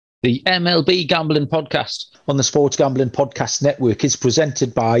The MLB Gambling Podcast on the Sports Gambling Podcast Network is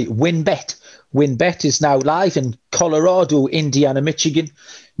presented by WynnBET. WynnBET is now live in Colorado, Indiana, Michigan,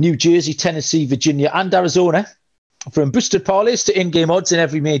 New Jersey, Tennessee, Virginia, and Arizona. From boosted parlays to in-game odds in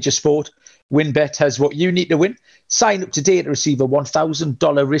every major sport, WynnBET has what you need to win. Sign up today to receive a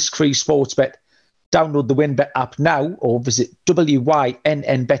 $1,000 risk-free sports bet. Download the WynnBET app now or visit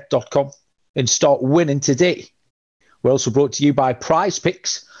wynnbet.com and start winning today. We're also brought to you by Prize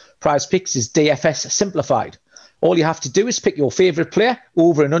Picks. Prize Picks is DFS simplified. All you have to do is pick your favourite player,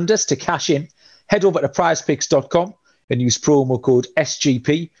 over and unders, to cash in. Head over to prizepicks.com and use promo code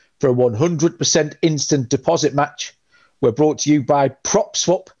SGP for a 100% instant deposit match. We're brought to you by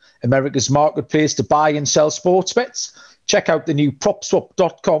PropSwap, America's marketplace to buy and sell sports bets. Check out the new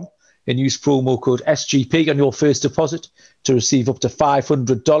PropSwap.com and use promo code SGP on your first deposit to receive up to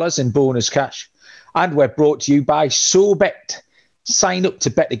 $500 in bonus cash. And we're brought to you by SoBet. Sign up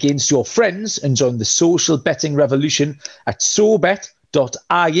to bet against your friends and join the social betting revolution at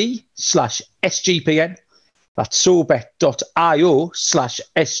sobet.ie/SGPN. That's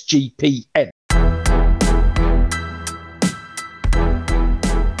sobet.io/SGPN.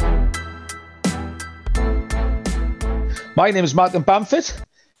 My name is Malcolm Bamford,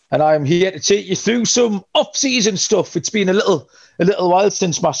 and I'm here to take you through some off-season stuff. It's been a little while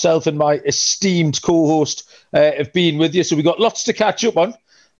since myself and my esteemed co-host have been with you, so we've got lots to catch up on.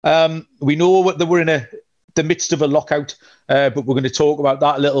 We know that we're in the midst of a lockout, but we're going to talk about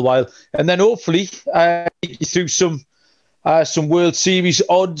that a little while, and then hopefully take you through some World Series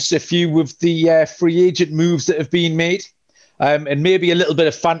odds, a few of the free agent moves that have been made, and maybe a little bit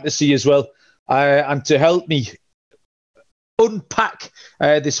of fantasy as well. And to help me unpack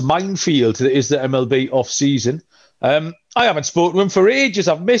this minefield that is the MLB off-season, I haven't spoken to him for ages.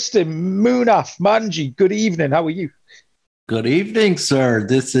 I've missed him. Munaf Manji, good evening. How are you? Good evening, sir.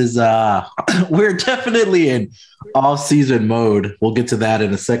 This is we're definitely in off-season mode. We'll get to that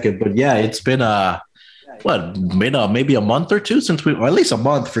in a second. But yeah, it's been maybe a month or two since or at least a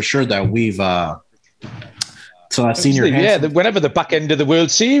month for sure that we've so I've seen your whenever the back end of the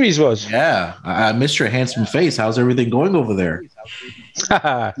World Series was. Yeah, I missed your handsome face. How's everything going over there? You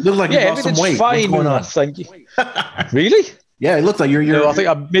look like you lost some weight. Fine, what's going on? Thank you. Really? Yeah, it looks like you're. No, I think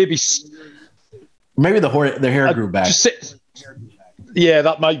maybe the hair grew back. Yeah,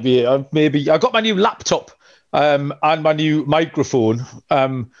 that might be it. Maybe I got my new laptop and my new microphone,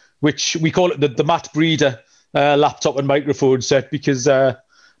 which we call it the Matt Breeder laptop and microphone set, because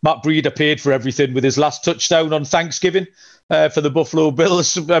Matt Breeder paid for everything with his last touchdown on Thanksgiving for the Buffalo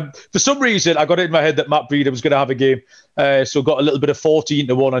Bills. For some reason, I got it in my head that Matt Breeder was going to have a game. So got a little bit of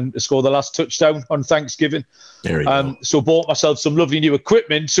 14-1 and score the last touchdown on Thanksgiving. There we go. So bought myself some lovely new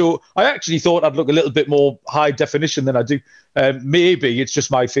equipment. So I actually thought I'd look a little bit more high definition than I do. Maybe it's just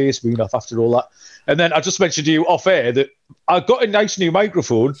my face moving off after all that. And then I just mentioned to you off air that I got a nice new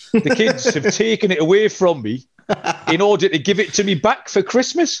microphone. The kids have taken it away from me in order to give it to me back for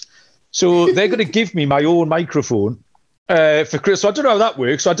Christmas. So they're going to give me my own microphone for Christmas. So I don't know how that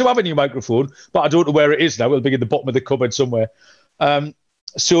works. So I do have a new microphone, but I don't know where it is now. It'll be in the bottom of the cupboard somewhere.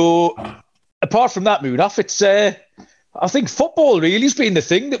 So apart from that, Munaf, it's I think football really has been the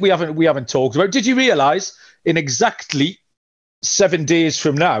thing that we haven't talked about. Did you realise in exactly 7 days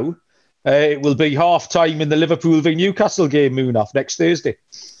from now, it will be half time in the Liverpool v Newcastle game, Munaf, next Thursday?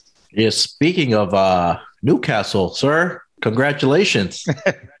 Yeah, speaking of Newcastle, sir, congratulations.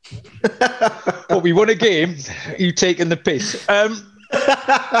 But we won a game. You taking the piss? No,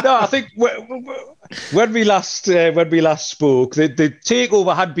 I think when we last spoke, the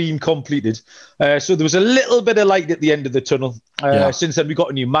takeover had been completed, so there was a little bit of light at the end of the tunnel. Since then, we got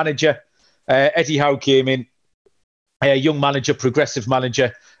a new manager. Eddie Howe came in, a young manager, progressive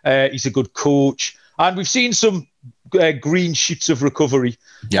manager. He's a good coach, and we've seen some green shoots of recovery.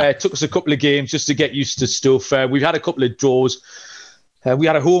 It took us a couple of games just to get used to stuff. We've had a couple of draws. We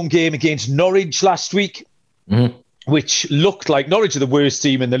had a home game against Norwich last week, which looked like Norwich are the worst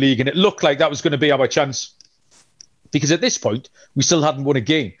team in the league, and it looked like that was going to be our chance, because at this point we still hadn't won a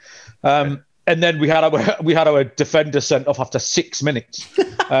game. And then we had our defender sent off after 6 minutes,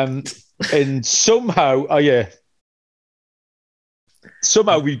 and somehow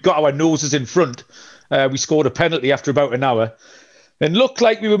we got our noses in front. We scored a penalty after about an hour and looked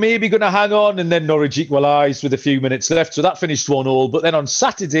like we were maybe going to hang on, and then Norwich equalised with a few minutes left. So that finished 1-1. But then on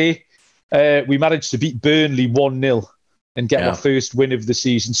Saturday, we managed to beat Burnley 1-0 and get our first win of the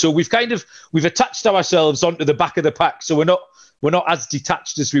season. So we've attached ourselves onto the back of the pack. So we're not as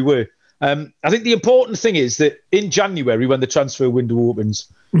detached as we were. I think the important thing is that in January, when the transfer window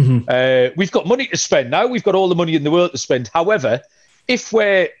opens, we've got money to spend now. We've got all the money in the world to spend. However, if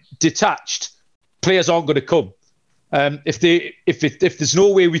we're detached, players aren't going to come. If there's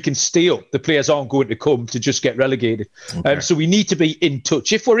no way we can stay up, the players aren't going to come to just get relegated. Okay. So we need to be in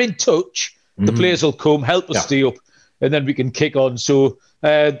touch. If we're in touch, the players will come, help us stay up, and then we can kick on. So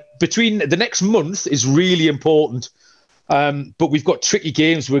between the next month is really important. But we've got tricky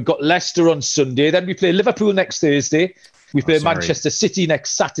games. We've got Leicester on Sunday. Then we play Liverpool next Thursday. We play Manchester City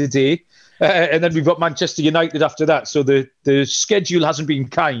next Saturday. And then we've got Manchester United after that. So the schedule hasn't been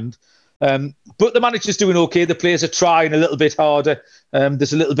kind. But the manager's doing okay. The players are trying a little bit harder.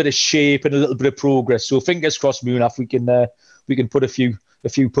 There's a little bit of shape and a little bit of progress. So fingers crossed, Munaf, we can put a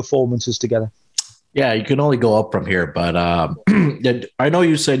few performances together. Yeah, you can only go up from here. But I know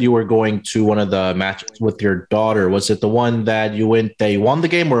you said you were going to one of the matches with your daughter. Was it the one that you went? They won the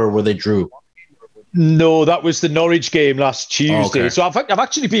game, or were they drew? No, that was the Norwich game last Tuesday. Okay. So I've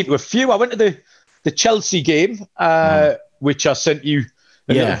actually been to a few. I went to the Chelsea game, which I sent you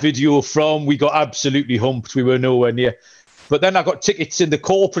a little video from. We got absolutely humped. We were nowhere near. But then I got tickets in the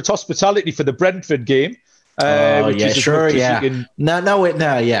corporate hospitality for the Brentford game. Yeah.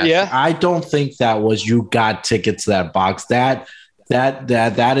 I don't think that was you got tickets to that box. That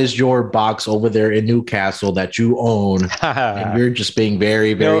is your box over there in Newcastle that you own, and you're just being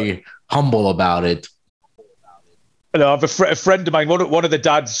very, very humble about it. I have a friend of mine, one of the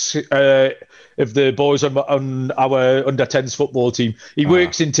dads of the boys on our under-10s football team. He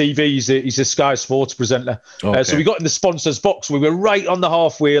works in TV. He's a Sky Sports presenter. Okay. So we got in the sponsors box. We were right on the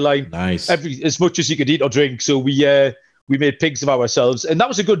halfway line. Nice. As much as you could eat or drink. So we made pigs of ourselves. And that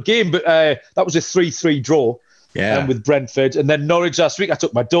was a good game, but that was a 3-3 draw with Brentford. And then Norwich last week, I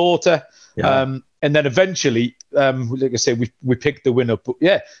took my daughter. Yeah. And then eventually, like I say, we picked the winner. But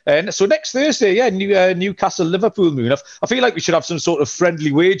and so next Thursday, Newcastle Liverpool, Moon. I feel like we should have some sort of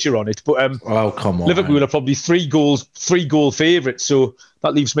friendly wager on it. But come on, Liverpool are probably 3-goal favourites, so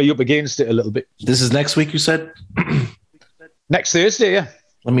that leaves me up against it a little bit. This is next week, you said? Next Thursday, yeah.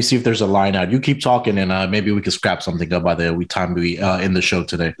 Let me see if there's a line out. You keep talking, and maybe we can scrap something up by the time we end the show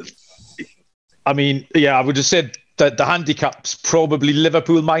today. I mean, I would have said that the handicap's probably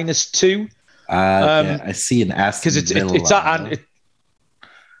Liverpool -2. I see an Aston Villa. It's at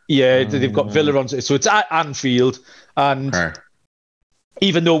they've got Villa on, so it's at Anfield, and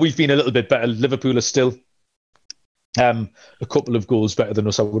even though we've been a little bit better, Liverpool are still a couple of goals better than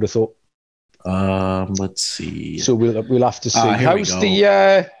us, I would have thought. Let's see. So we'll have to see. How's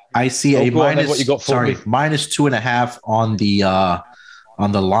the? I see a minus. What you got for me? -2.5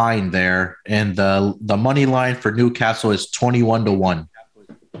 on the line there, and the money line for Newcastle is 21-1.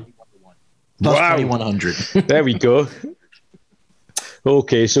 Plus 2,100. There we go.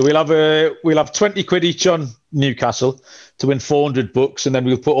 Okay, so we'll have 20 quid each on Newcastle to win $400, and then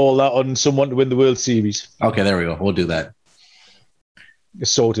we'll put all that on someone to win the World Series. Okay, there we go. We'll do that.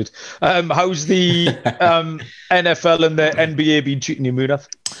 Sorted. How's the NFL and the NBA been treating you, Munaf?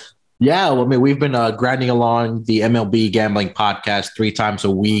 Yeah, well, I mean, we've been grinding along the MLB Gambling Podcast 3 times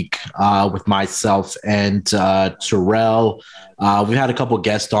a week with myself and Terrell. We've had a couple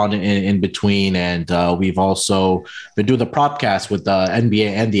guests on in between, and we've also been doing the Propcast with the NBA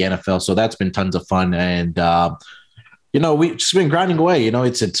and the NFL, so that's been tons of fun. And, we've just been grinding away.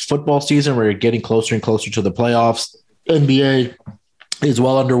 It's football season. We're getting closer and closer to the playoffs. NBA is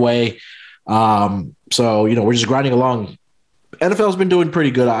well underway. So, we're just grinding along. NFL's been doing pretty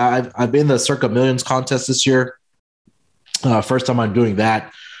good. I've been in the Circa Millions contest this year. First time I'm doing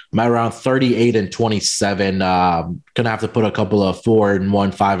that. I'm at around 38-27. Gonna have to put a couple of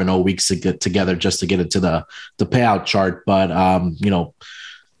 4-1, 5-0 weeks to get together just to get into the payout chart. But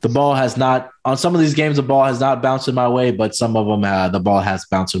the ball has not on some of these games. The ball has not bounced in my way, but some of them the ball has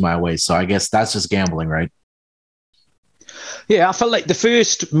bounced in my way. So I guess that's just gambling, right? Yeah, I felt like the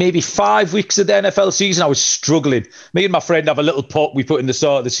first maybe 5 weeks of the NFL season, I was struggling. Me and my friend have a little pot we put in the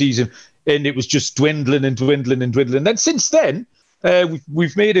start of the season, and it was just dwindling and dwindling and dwindling. And then since then,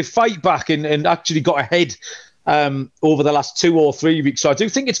 we've made a fight back and actually got ahead over the last 2 or 3 weeks. So I do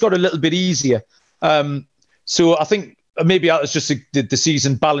think it's got a little bit easier. So I think maybe that's just the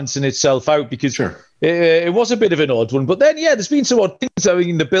season balancing itself out, because it was a bit of an odd one. But then, there's been some odd things. I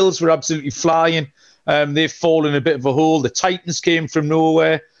mean, the Bills were absolutely flying. They've fallen a bit of a hole. The Titans came from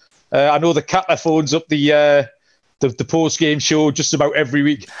nowhere. I know the Catler phones up the post-game show just about every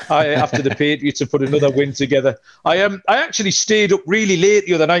week after the Patriots have put another win together. I actually stayed up really late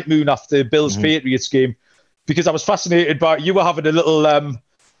the other night, Moon, after the Bills-Patriots game, because I was fascinated by you were having a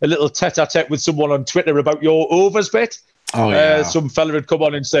little tete-a-tete with someone on Twitter about your overs bet. Oh, yeah. Some fella had come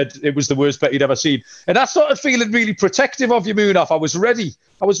on and said it was the worst bet he'd ever seen. And I started feeling really protective of you, Munaf. I was ready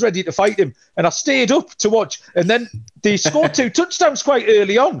to fight him. And I stayed up to watch. And then they scored 2 touchdowns quite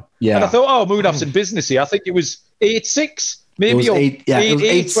early on. Yeah. And I thought, oh, Munaf's in business here. I think it was 8-6, maybe. It was 8, yeah, it was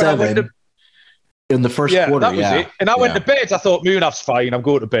 8-7 in the first quarter. That was it. And I went to bed. I thought, Munaf's fine. I'm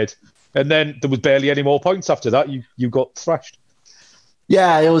going to bed. And then there was barely any more points after that. You got thrashed.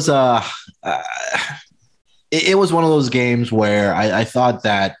 Yeah, it was it was one of those games where I thought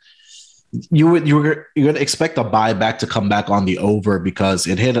that you're going to expect a buyback to come back on the over because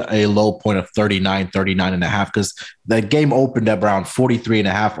it hit a low point of 39 and a half because the game opened at around 43 and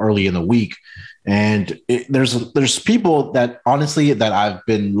a half early in the week. And there's people that honestly that I've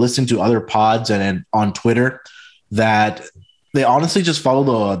been listening to other pods and on Twitter that they honestly just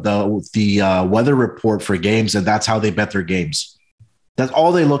follow the weather report for games, and that's how they bet their games. That's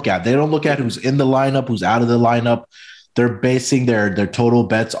all they look at. They don't look at who's in the lineup, who's out of the lineup. They're basing their total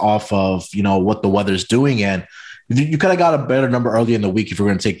bets off of, what the weather's doing. And you could have got a better number early in the week if you're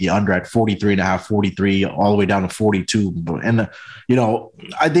going to take the under at 43 and a half, 43, all the way down to 42. And,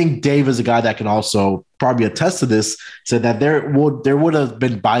 I think Dave is a guy that can also probably attest to this, said that there would have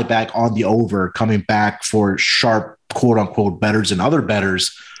been buyback on the over coming back for sharp, quote unquote, bettors and other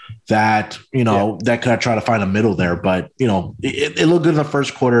bettors that, that could try to find a middle there. But, it looked good in the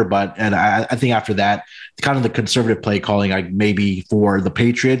first quarter. And I think after that, kind of the conservative play calling, maybe for the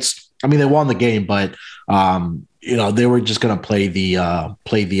Patriots, I mean, they won the game, but, they were just going to play the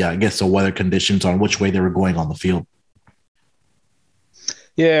I guess, the weather conditions on which way they were going on the field.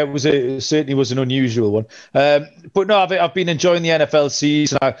 Yeah, it certainly was an unusual one. But no, I've been enjoying the NFL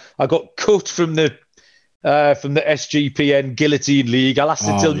season. I got cut from the SGPN Guillotine League. I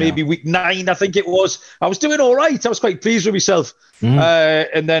lasted till maybe week 9, I think it was. I was doing all right. I was quite pleased with myself.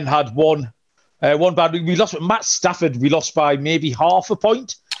 And then had one bad week. We lost with Matt Stafford. We lost by maybe half a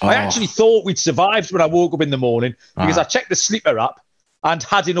point. I actually thought we'd survived when I woke up in the morning because I checked the sleeper app and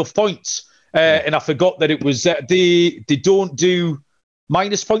had enough points. And I forgot that it was they don't do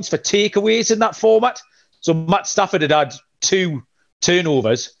minus points for takeaways in that format. So Matt Stafford had 2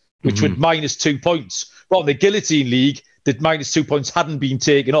 turnovers, which would minus 2 points. Well, in the Guillotine League, the minus 2 points hadn't been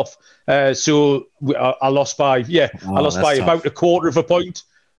taken off. So I lost by about a quarter of a point.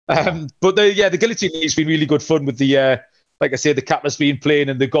 But the Guillotine League's been really good fun with the, like I say, the Kappas been playing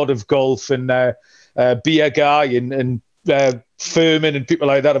and the God of Golf and Beer Guy and Furman and people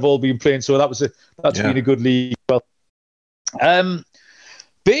like that have all been playing. So that's been a good league. Well,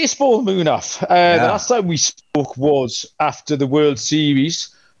 baseball, Munaf. The last time we spoke was after the World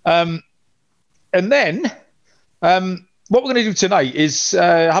Series. And then what we're going to do tonight is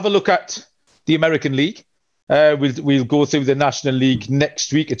have a look at the American League. We'll go through the National League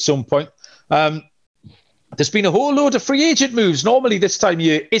next week at some point. There's been a whole load of free agent moves. Normally this time of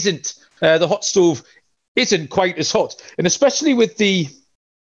year the hot stove isn't quite as hot. And especially with the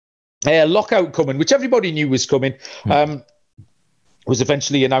lockout coming, which everybody knew was coming, was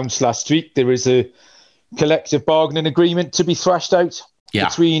eventually announced last week. There is a collective bargaining agreement to be thrashed out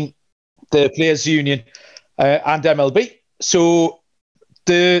between the Players Union and MLB. So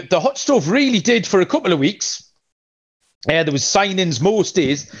the hot stove really did for a couple of weeks. There was signings most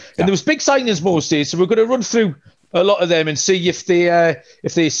days, and there was big signings most days. So we're going to run through a lot of them and see if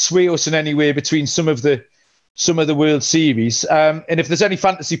they sway us in any way between some of the World Series, and if there's any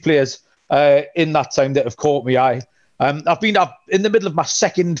fantasy players in that time that have caught my eye. I've been in the middle of my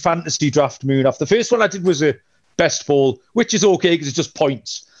second fantasy draft, Munaf. The first one I did was a best ball, which is okay because it's just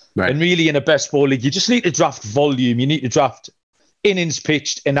points. Right. And really, in a best ball league, you just need to draft volume. You need to draft innings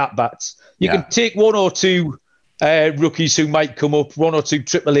pitched and at bats. You can take 1 or 2 rookies who might come up, 1 or 2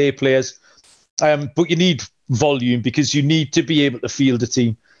 AAA players, but you need volume because you need to be able to field a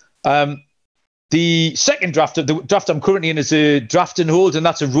team. The second draft, the draft I'm currently in, is a draft and hold, and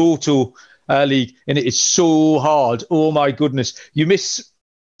that's a Roto league, and it is so hard. Oh my goodness, you miss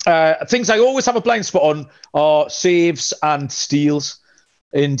things I always have a blind spot on are saves and steals.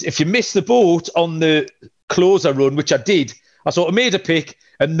 And if you miss the boat on the closer run, which I did, I sort of made a pick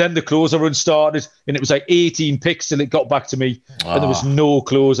and then the closer run started and it was like 18 picks till it got back to me and there was no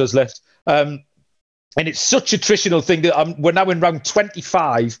closers left. And it's such a attritional thing that we're now in round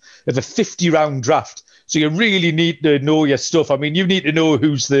 25 of a 50-round draft. So you really need to know your stuff. I mean, you need to know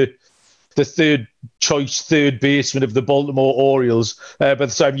who's the third choice, third baseman of the Baltimore Orioles by the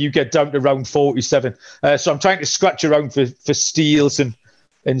time you get down to round 47. So I'm trying to scratch around for steals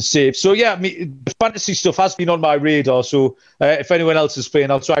and saves. So yeah, I mean, fantasy stuff has been on my radar. So if anyone else is playing,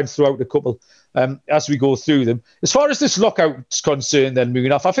 I'll try and throw out a couple as we go through them. As far as this lockout's concerned, then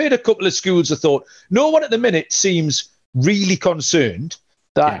Munaf, I've heard a couple of schools of thought. No one at the minute seems really concerned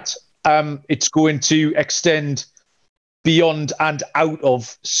that it's going to extend beyond and out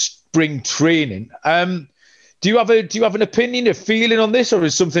of spring training. Do you have an opinion, a feeling on this, or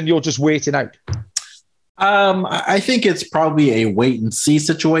is something you're just waiting out? I think it's probably a wait and see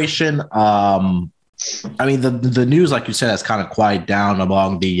situation. I mean, the news, like you said, has kind of quieted down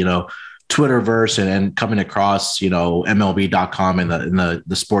among the Twitterverse and coming across MLB.com and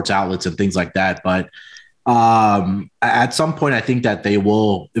the sports outlets and things like that. But at some point, I think that they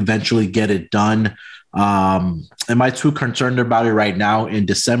will eventually get it done. Am I too concerned about it right now in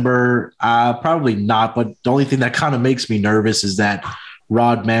December? Probably not. But the only thing that kind of makes me nervous is that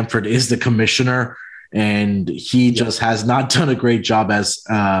Rob Manfred is the commissioner, and he just has not done a great job as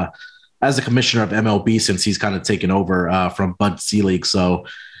the commissioner of MLB since he's kind of taken over from Bud Selig. So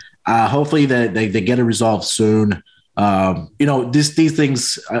hopefully they get it resolved soon. These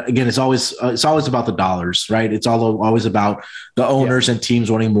things, again, it's always about the dollars, right? It's always about the owners and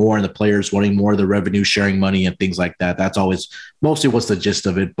teams wanting more and the players wanting more, the revenue sharing money and things like that. That's always mostly what's the gist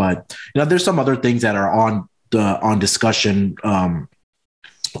of it. But there's some other things that are on discussion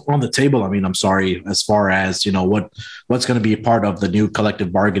on the table. I mean, I'm sorry, as far as what's going to be a part of the new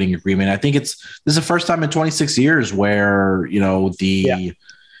collective bargaining agreement. I think this is the first time in 26 years where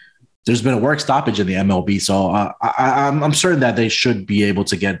there's been a work stoppage in the MLB. So I'm certain that they should be able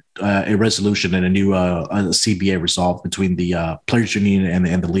to get a resolution and a new a CBA resolved between the players union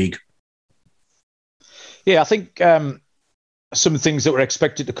and the league. Yeah, I think some things that were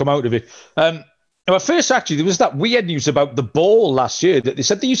expected to come out of it. Well, first, actually, there was that weird news about the ball last year that they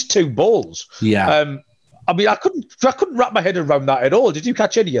said they used 2 balls. Yeah. I mean, I couldn't wrap my head around that at all. Did you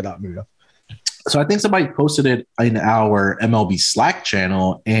catch any of that, Mura? So I think somebody posted it in our MLB Slack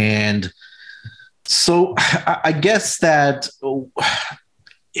channel. And so I guess that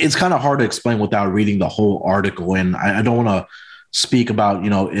it's kind of hard to explain without reading the whole article. And I don't want to speak on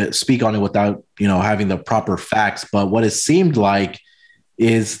it without, having the proper facts. But what it seemed like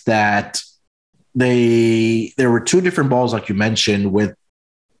is that there were 2 different balls, like you mentioned, with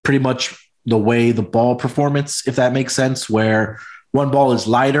pretty much the way the ball performance, if that makes sense, where one ball is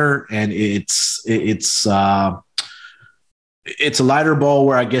lighter and it's a lighter ball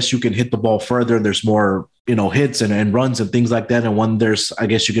where I guess you can hit the ball further and there's more, hits and runs and things like that. And one there's, I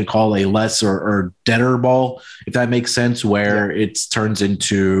guess you can call a less or deader ball, if that makes sense, where it turns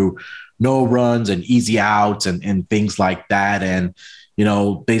into no runs and easy outs and things like that. And,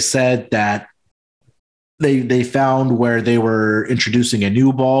 they said that they found where they were introducing a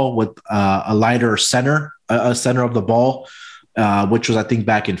new ball with a lighter center of the ball, which was, I think,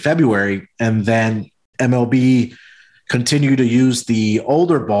 back in February. And then MLB continued to use the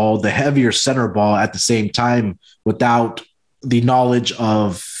older ball, the heavier center ball, at the same time without the knowledge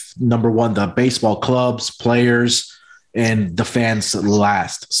of, number one, the baseball clubs, players, and the fans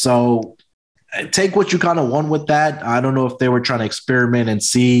last. So take what you kind of want with that. I don't know if they were trying to experiment and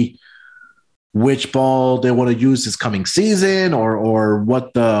see which ball they want to use this coming season or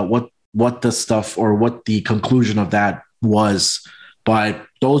what the stuff or what the conclusion of that was. But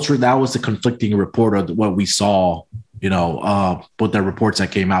that was the conflicting report of what we saw, with the reports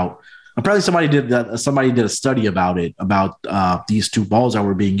that came out. Apparently somebody did a study about it, about these 2 balls that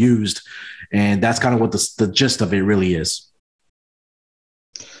were being used. And that's kind of what the gist of it really is.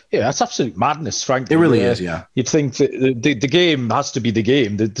 Yeah, that's absolute madness, frankly. It really is, yeah. You'd think that the game has to be the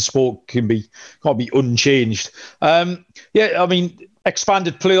game. The sport can't be unchanged. I mean,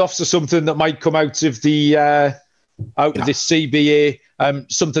 expanded playoffs are something that might come out of the of this CBA.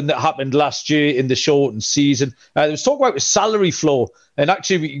 Something that happened last year in the shortened season. There was talk about the salary floor, and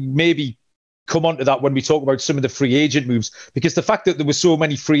actually we maybe come on to that when we talk about some of the free agent moves, because the fact that there were so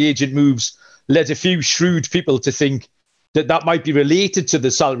many free agent moves led a few shrewd people to think that might be related to the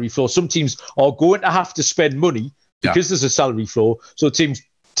salary floor. Some teams are going to have to spend money because there's a salary floor. So teams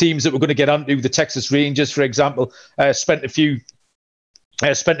that were going to get onto the Texas Rangers, for example, spent a few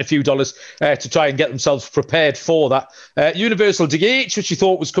dollars to try and get themselves prepared for that. Universal DH, which you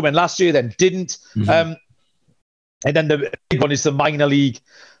thought was coming last year, then didn't. Mm-hmm. And then the big one is the minor league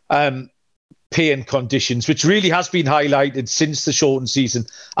paying conditions, which really has been highlighted since the shortened season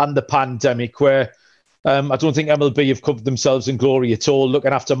and the pandemic, where I don't think MLB have covered themselves in glory at all,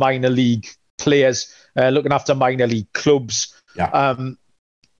 looking after minor league players, looking after minor league clubs. Yeah.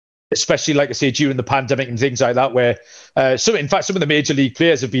 Especially, like I say, during the pandemic and things like that, where some of the major league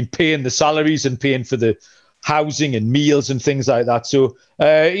players have been paying the salaries and paying for the housing and meals and things like that. So,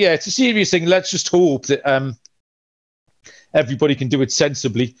 it's a serious thing. Let's just hope that everybody can do it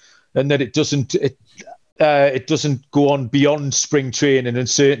sensibly and that it doesn't go on beyond spring training and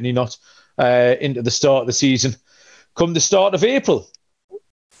certainly not into the start of the season. come the start of April.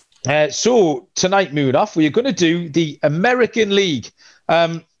 So tonight, Munaf, we're going to do the American League.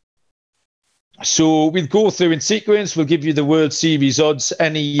 So we'll go through in sequence. We'll give you the World Series odds,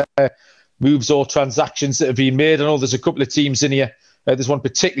 any moves or transactions that have been made. I know there's a couple of teams in here. There's one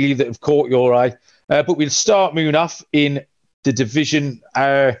particularly that have caught your eye. But we'll start, Munaf, in the division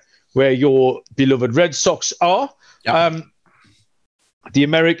where your beloved Red Sox are. Yep. The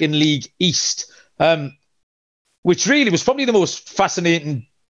American League East, which really was probably the most fascinating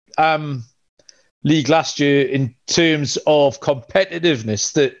league last year in terms of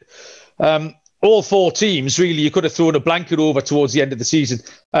competitiveness, that all four teams, really, you could have thrown a blanket over towards the end of the season.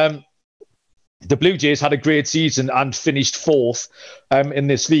 The Blue Jays had a great season and finished fourth in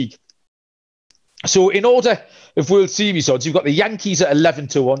this league. So in order of World Series odds, you've got the Yankees at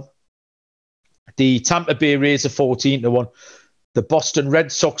 11-1. The Tampa Bay Rays are 14-1. The Boston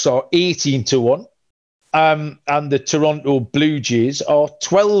Red Sox are 18-1. And the Toronto Blue Jays are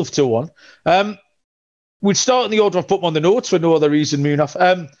 12-1. We'll start in the order I've put them on the notes for no other reason,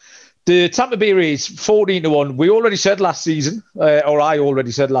 Munaf. The Tampa Bay Rays, 14-1. We already said last season, or I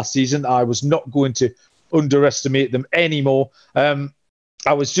already said last season, I was not going to underestimate them anymore. I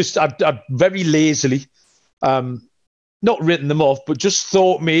very lazily, not written them off, but just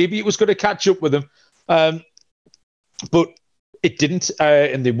thought maybe it was going to catch up with them. But it didn't,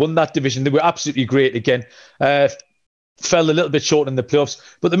 and they won that division. They were absolutely great again. Fell a little bit short in the playoffs.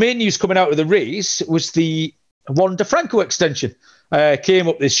 But the main news coming out of the Rays was the Wander Franco extension. Came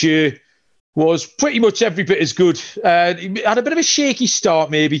up this year, was pretty much every bit as good. He had a bit of a shaky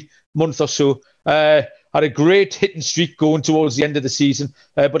start, maybe month or so. Had a great hitting streak going towards the end of the season,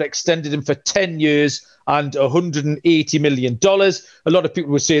 but extended him for 10 years and $180 million. A lot of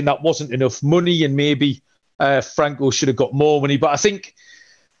people were saying that wasn't enough money and maybe Franco should have got more money. But I think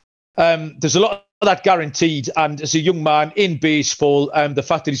there's a lot of that guaranteed. And as a young man in baseball, the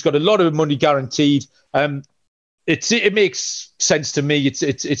fact that he's got a lot of money guaranteed, it makes sense to me.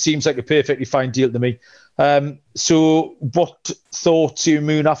 It seems like a perfectly fine deal to me. So what thoughts you,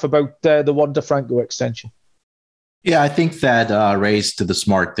 Munaf, about the Wander Franco extension? Yeah, I think that Rays did the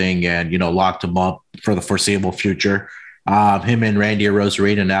smart thing and, locked him up for the foreseeable future. Him and Randy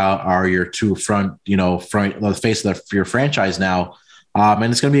Arozarena now are your two the face of your franchise now. And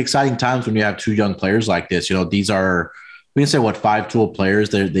it's going to be exciting times when you have two young players like this. These are, we can say, 5-tool players.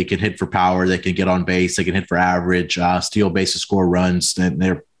 They can hit for power. They can get on base. They can hit for average, steal bases, score runs.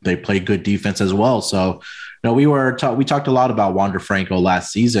 And they play good defense as well. So, we talked a lot about Wander Franco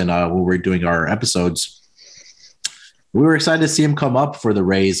last season when we were doing our episodes. We were excited to see him come up for the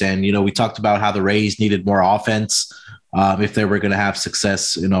Rays. And, we talked about how the Rays needed more offense if they were going to have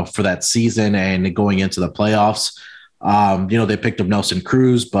success, for that season and going into the playoffs. They picked up Nelson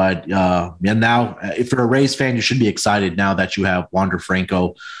Cruz, but now if you're a Rays fan, you should be excited now that you have Wander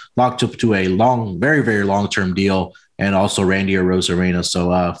Franco locked up to a very, very long-term deal, and also Randy Arozarena.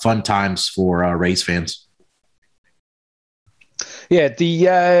 So fun times for Rays fans. Yeah,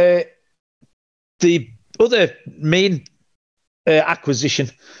 the other main acquisition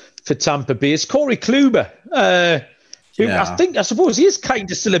for Tampa Bay is Corey Kluber. I suppose he is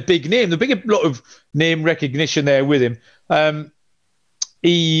kind of still a big name. The big lot of name recognition there with him.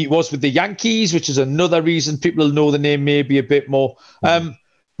 He was with the Yankees, which is another reason people know the name maybe a bit more. But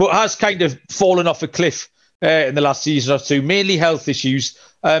has kind of fallen off a cliff in the last season or two, mainly health issues.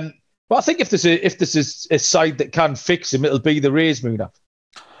 But I think if this is a side that can fix him, it'll be the Rays, Munaf.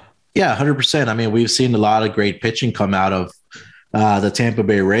 Yeah, 100%. I mean, we've seen a lot of great pitching come out of the Tampa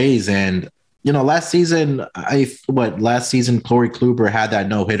Bay Rays, and last season, Corey Kluber had that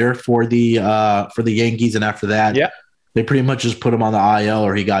no-hitter for the Yankees, and after that, they pretty much just put him on the IL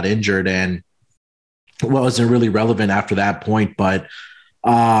or he got injured, and wasn't really relevant after that point. But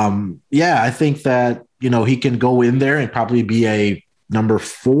I think that he can go in there and probably be a number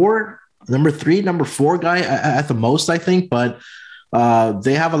 4 guy at the most, I think. But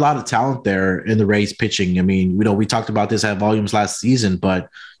they have a lot of talent there in the Rays pitching. I mean, we talked about this at Volumes last season, but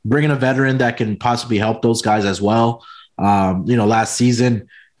bringing a veteran that can possibly help those guys as well. Last season,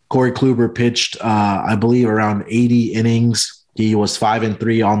 Corey Kluber pitched, I believe, around 80 innings. He was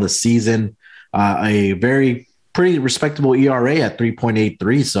 5-3 on the season, a pretty respectable ERA at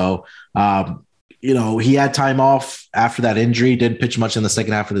 3.83. So, he had time off after that injury, didn't pitch much in the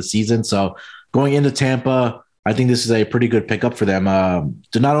second half of the season. So going into Tampa, I think this is a pretty good pickup for them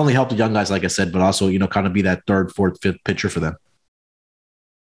to not only help the young guys, like I said, but also, kind of be that third, fourth, fifth pitcher for them.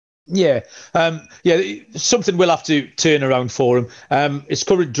 Something we'll have to turn around for him. His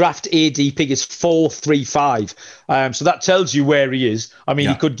current draft ADP is 4.35. So that tells you where he is. I mean,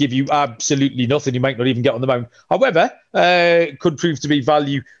 he could give you absolutely nothing. He might not even get on the mound. However, could prove to be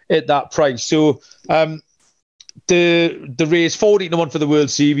value at that price. So the Rays 14-1 for the World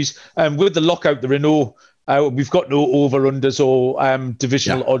Series. With the lockout, there are no. We've got no over-unders or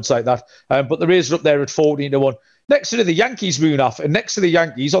divisional odds like that. But the Rays are up there at 14-1. Next to the Yankees, Munaf, and next to the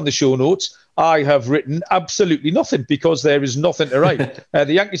Yankees on the show notes, I have written absolutely nothing because there is nothing to write.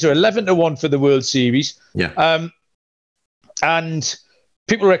 The Yankees are 11-1 for the World Series. And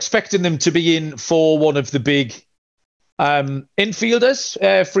people are expecting them to be in for one of the big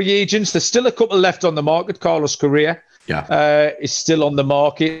infielders, free agents. There's still a couple left on the market. Carlos Correa is still on the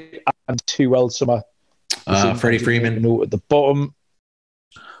market. And who else am I? Freddie Freeman. At the bottom.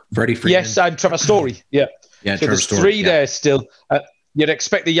 Freddie Freeman. Yes, and Trevor Story. Yeah, so there's three there still. You'd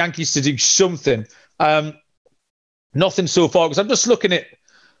expect the Yankees to do something. Nothing so far, because I'm just looking at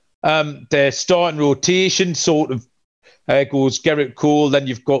their starting rotation, sort of goes Gerrit Cole, then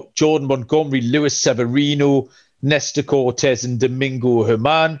you've got Jordan Montgomery, Luis Severino, Nestor Cortez, and Domingo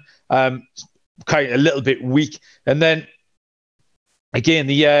Germán. Kind of a little bit weak. And then, again,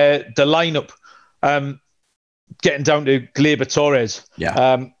 the lineup, getting down to Gleyber Torres,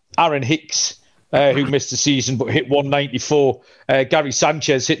 Aaron Hicks, who missed the season but hit 194, Gary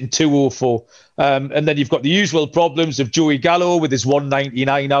Sanchez hitting 204. And then you've got the usual problems of Joey Gallo with his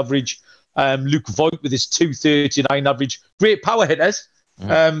 199 average, Luke Voigt with his 239 average. Great power hitters,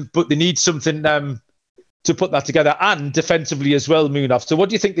 but they need something to put that together, and defensively as well, Munaf. So what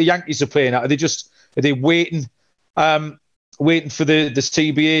do you think the Yankees are playing at? Are they waiting for the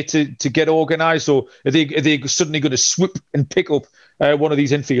CBA to get organised, or are they suddenly going to swoop and pick up one of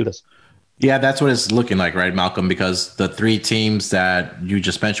these infielders? Yeah, that's what it's looking like, right, Malcolm? Because the three teams that you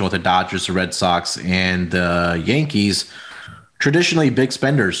just mentioned with the Dodgers, the Red Sox, and the Yankees, traditionally big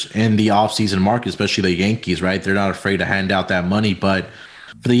spenders in the offseason market, especially the Yankees, right? They're not afraid to hand out that money. But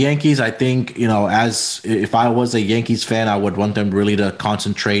for the Yankees, I think, as if I was a Yankees fan, I would want them really to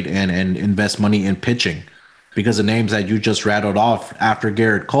concentrate and invest money in pitching, because the names that you just rattled off after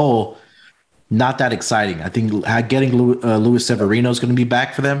Gerrit Cole, not that exciting. I think getting Luis Severino is going to be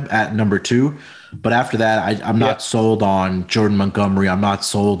back for them at number 2. But after that, I'm not sold on Jordan Montgomery. I'm not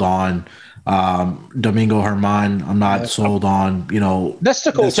sold on Domingo Germán. I'm not sold on,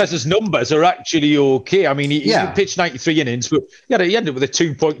 Nestor Cortez's numbers are actually okay. I mean, he pitched 93 innings, but he ended up with a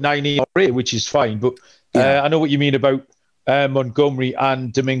 2.9 ERA, which is fine. But I know what you mean about Montgomery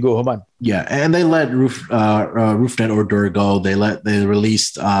and Domingo Germán. Yeah, and they let Rougned Odor go. They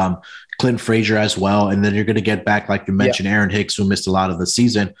released Clint Frazier as well, and then you're going to get back, like you mentioned, Aaron Hicks, who missed a lot of the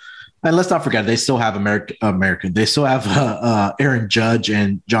season. And let's not forget, they still have American. They still have Aaron Judge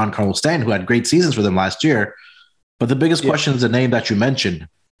and Giancarlo Stanton, who had great seasons for them last year. But the biggest question is the name that you mentioned,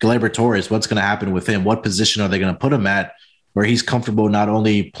 Gleyber Torres. What's going to happen with him? What position are they going to put him at, where he's comfortable not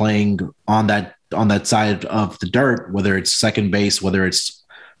only playing on that side of the dirt, whether it's second base, whether it's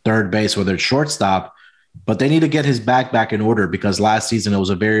third base, whether it's shortstop, but they need to get his back in order, because last season it was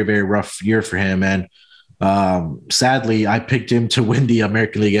a very, very rough year for him. And sadly, I picked him to win the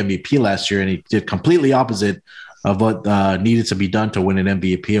American League MVP last year, and he did completely opposite of what needed to be done to win an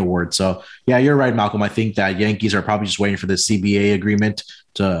MVP award. So, yeah, you're right, Malcolm. I think that Yankees are probably just waiting for the CBA agreement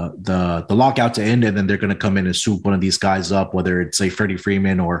to the lockout to end, and then they're going to come in and swoop one of these guys up, whether it's, say, Freddie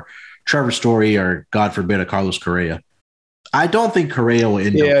Freeman or Trevor Story or, God forbid, a Carlos Correa. I don't think Correa will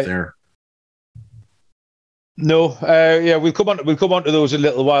end up there. No, we'll come on to those in a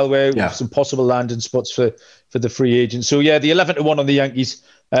little while, where we have some possible landing spots for the free agents. So the 11-1 on the Yankees,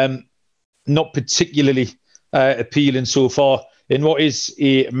 not particularly appealing so far in what is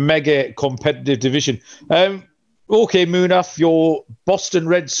a mega competitive division. Okay, Munaf, your Boston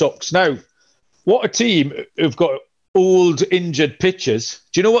Red Sox. Now, what a team who've got old injured pitchers.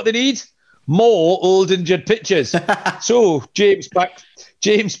 Do you know what they need? More old injured pitchers. So James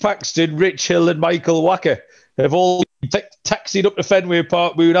Paxton, Rich Hill, and Michael Wacha have all taxied up to Fenway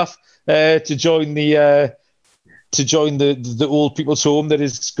Park, Munaf, to join the old people's home that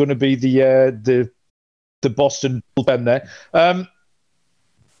is going to be the Boston bullpen there.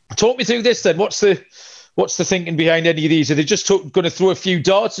 Talk me through this then. What's the thinking behind any of these? Are they just going to throw a few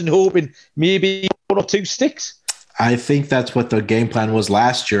darts and hoping maybe 1 or 2 sticks? I think that's what the game plan was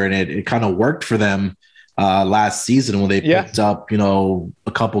last year, and it kind of worked for them last season when they picked up,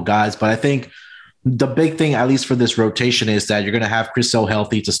 a couple guys. But I think the big thing, at least for this rotation, is that you're going to have Chris Sale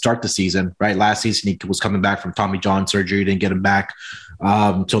healthy to start the season, right? Last season, he was coming back from Tommy John surgery, didn't get him back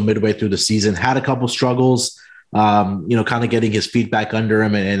until midway through the season, had a couple struggles. kind of getting his feet back under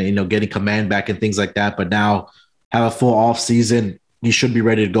him and getting command back and things like that. But now have a full off season. He should be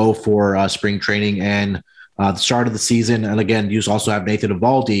ready to go for spring training and the start of the season. And again, you also have Nathan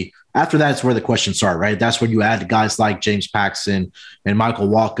Eovaldi. After that's where the questions start, right? That's when you add guys like James Paxton and Michael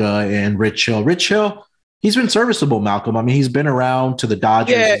Wacha and Rich Hill. Rich Hill, he's been serviceable, Malcolm. I mean, he's been around to the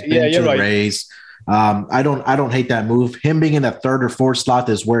Dodgers, he's been to the Rays. I don't hate that move. Him being in that third or fourth slot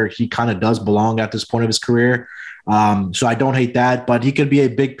is where he kind of does belong at this point of his career. So I don't hate that, but he could be a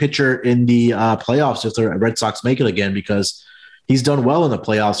big pitcher in the playoffs if the Red Sox make it again, because he's done well in the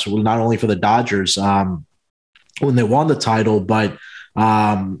playoffs, not only for the Dodgers when they won the title, but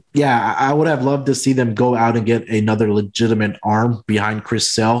I would have loved to see them go out and get another legitimate arm behind Chris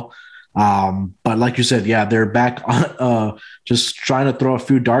Sale. But like you said, they're back on just trying to throw a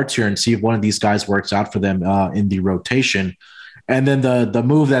few darts here and see if one of these guys works out for them in the rotation. And then the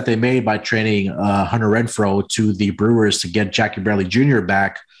move that they made by trading Hunter Renfroe to the Brewers to get Jackie Bradley Jr.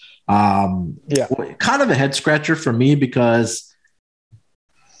 back, kind of a head scratcher for me, because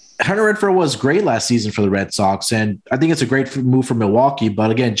Hunter Renfroe was great last season for the Red Sox, and I think it's a great move for Milwaukee. But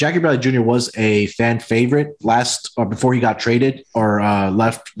again, Jackie Bradley Jr. was a fan favorite before he got traded or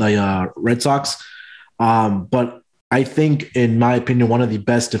left the Red Sox. But I think, in my opinion, one of the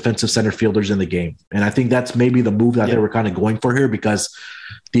best defensive center fielders in the game. And I think that's maybe the move that they were kind of going for here, because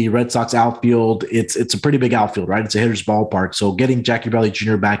the Red Sox outfield, it's a pretty big outfield, right? It's a hitter's ballpark. So getting Jackie Bradley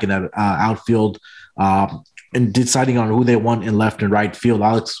Jr. back in that outfield and deciding on who they want in left and right field,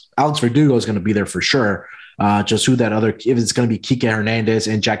 Alex Verdugo is going to be there for sure. Just who that other, if it's going to be Kike Hernandez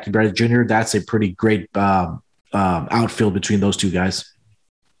and Jackie Bradley Jr., that's a pretty great outfield between those two guys.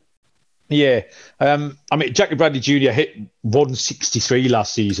 Yeah. I mean, Jackie Bradley Jr. hit 163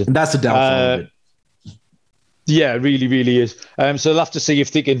 last season. And that's the downfall of it. Yeah, it really, really is. So they'll have to see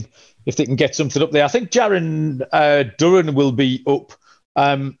if they can get something up there. I think Jaron Duran will be up.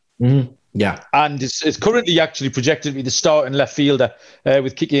 Yeah. And it's currently actually projected to be the starting left fielder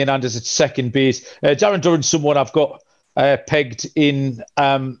with Kike Hernandez at second base. Jaron Duran's someone I've got pegged in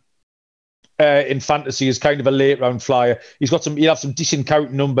fantasy as kind of a late round flyer. He'll have some decent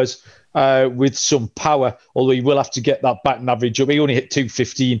count numbers with some power, although he will have to get that batting average up. He only hit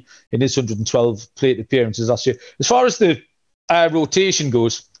 215 in his 112 plate appearances last year. As far as the rotation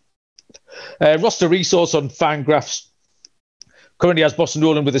goes, roster resource on Fangraphs currently has Boston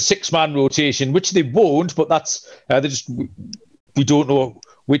Nolan with a 6-man rotation, which they won't, but that's we don't know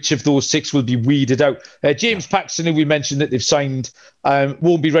which of those 6 will be weeded out. James Paxton, who we mentioned that they've signed,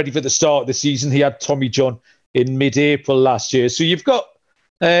 won't be ready for the start of the season. He had Tommy John in mid-April last year. So you've got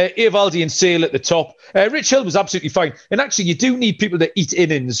Eovaldi and Sale at the top. Rich Hill was absolutely fine. And actually, you do need people to eat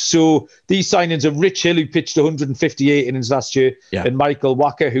innings. So these signings are Rich Hill, who pitched 158 innings last year, and Michael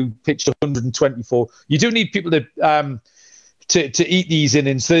Wacha, who pitched 124. You do need people to eat these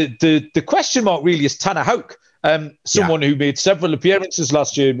innings. The question mark really is Tanner Houck, someone who made several appearances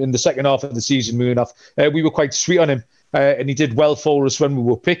last year in the second half of the season. We were quite sweet on him, and he did well for us when we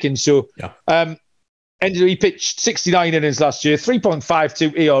were picking. So, and he pitched 69 innings last year,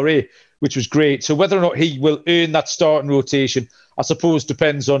 3.52 ERA, which was great. So whether or not he will earn that starting rotation, I suppose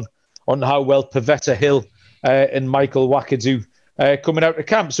depends on how well Pavetta Hill and Michael Wacha do coming out of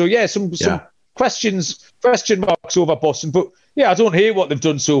camp. So some question marks over Boston, but I don't hate what they've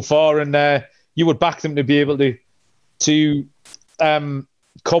done so far, and you would back them to be able to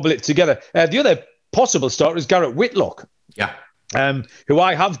cobble it together. The other possible starter is Garrett Whitlock, who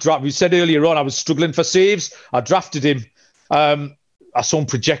I have drafted. We said earlier on I was struggling for saves. I drafted him. I saw him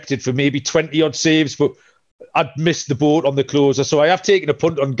projected for maybe 20 odd saves, but I'd missed the boat on the closer, so I have taken a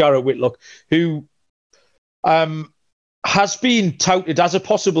punt on Garrett Whitlock, who has been touted as a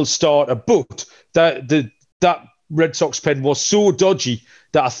possible starter, but that Red Sox pen was so dodgy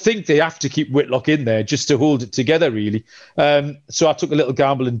that I think they have to keep Whitlock in there just to hold it together, really. So I took a little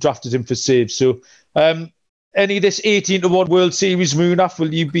gamble and drafted him for saves. So any of this 18-1 World Series Moonaf,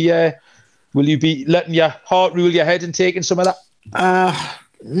 will you be letting your heart rule your head and taking some of that?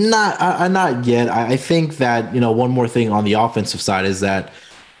 Not yet. I think that, one more thing on the offensive side is that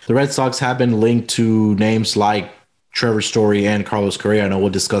the Red Sox have been linked to names like Trevor Story and Carlos Correa. I know we'll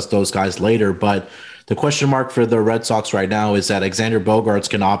discuss those guys later, but the question mark for the Red Sox right now is that Alexander Bogaerts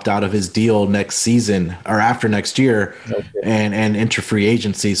can opt out of his deal next season or after next year and enter free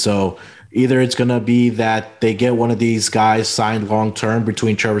agency. So either it's going to be that they get one of these guys signed long-term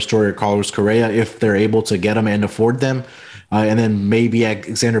between Trevor Story or Carlos Correa if they're able to get them and afford them, and then maybe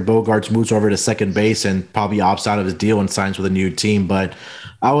Alexander Bogaerts moves over to second base and probably opts out of his deal and signs with a new team. But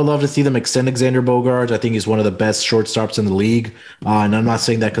I would love to see them extend Alexander Bogaerts. I think he's one of the best shortstops in the league. And I'm not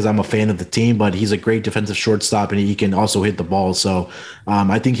saying that because I'm a fan of the team, but he's a great defensive shortstop and he can also hit the ball. So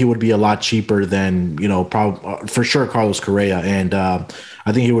I think he would be a lot cheaper than, for sure Carlos Correa. And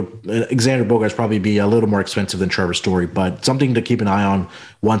I think Alexander Bogaerts probably be a little more expensive than Trevor Story, but something to keep an eye on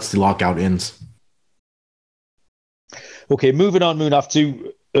once the lockout ends. Okay, moving on, Munaf,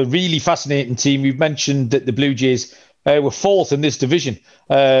 to a really fascinating team. We've mentioned that the Blue Jays were fourth in this division,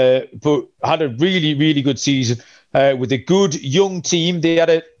 but had a really, really good season with a good young team. They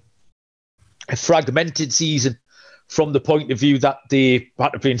had a fragmented season from the point of view that they had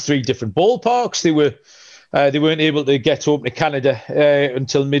to play in 3 different ballparks. They weren't able to get home to Canada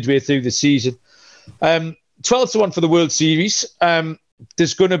until midway through the season. 12-1 for the World Series.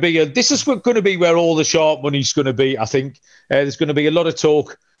 This is going to be where all the sharp money's going to be, I think. There's going to be a lot of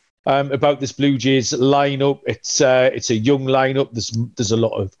talk about this Blue Jays lineup. It's a young lineup. There's a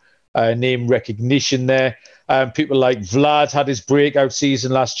lot of name recognition there. People like Vlad had his breakout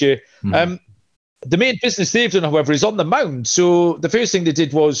season last year. Mm-hmm. The main business they've done, however, is on the mound. So the first thing they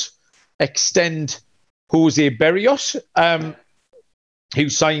did was extend Jose Berrios, who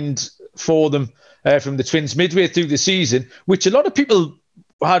signed for them from the Twins midway through the season, which a lot of people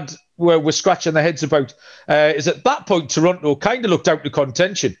were scratching their heads about. Is at that point Toronto kind of looked out of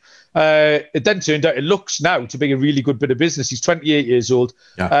contention. It then turned out it looks now to be a really good bit of business. He's 28 years old,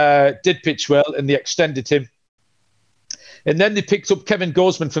 did pitch well, and they extended him. And then they picked up Kevin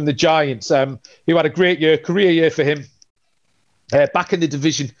Gausman from the Giants, who had a great career year for him, back in the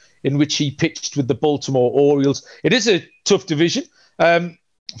division in which he pitched with the Baltimore Orioles. It is a tough division.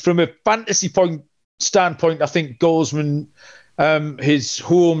 From a fantasy standpoint, I think Gausman, his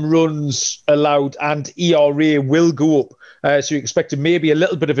home runs allowed and ERA will go up. So you expect maybe a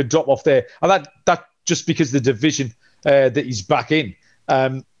little bit of a drop off there. And that just because the division that he's back in,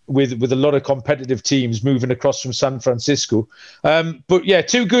 with a lot of competitive teams moving across from San Francisco. But yeah,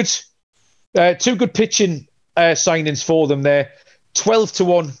 two good pitching signings for them there.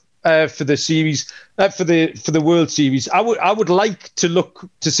 12-1 for the series, for the World Series. I would like to look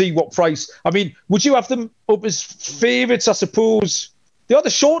to see what price. I mean, would you have them up as favourites? I suppose they are the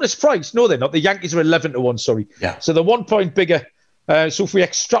shortest price. No, they're not. The Yankees are 11-1. Sorry. Yeah. So they're 1 point bigger. So if we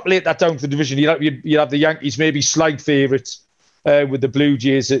extrapolate that down to the division, you'd have the Yankees maybe slight favourites, with the Blue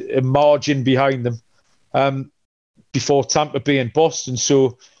Jays a margin behind them, before Tampa Bay and Boston.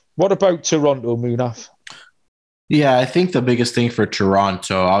 So what about Toronto, Munaf? Yeah, I think the biggest thing for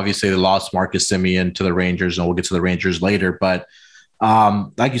Toronto, obviously they lost Marcus Semien to the Rangers, and we'll get to the Rangers later. But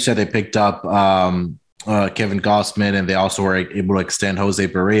like you said, they picked up Kevin Gausman, and they also were able to extend Jose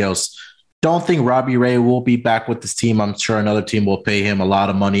Berrios. Don't think Robbie Ray will be back with this team. I'm sure another team will pay him a lot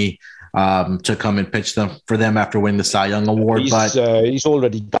of money to come and pitch for them after winning the Cy Young Award. He's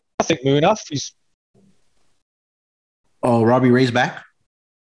already back, I think, Munaf. Robbie Ray's back?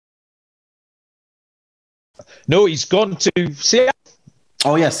 No, he's gone to Seattle.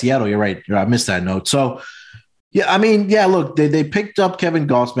 Oh, yeah, Seattle. You're right. I missed that note. So, yeah, I mean, yeah, look, they picked up Kevin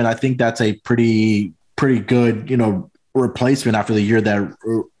Gausman. I think that's a pretty good, replacement after the year that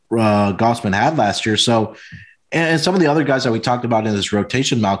Gausman had last year. So, and some of the other guys that we talked about in this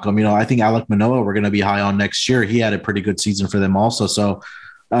rotation, Malcolm, I think Alek Manoah we're going to be high on next year. He had a pretty good season for them also. So,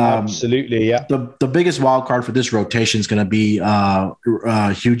 absolutely, yeah. The biggest wild card for this rotation is going to be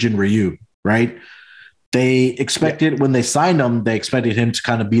Hyun-Jin Ryu, right? They expected when they signed him, they expected him to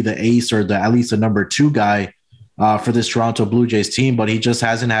kind of be the ace or at least the number 2 guy for this Toronto Blue Jays team, but he just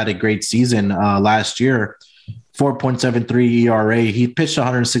hasn't had a great season last year. 4.73 ERA. He pitched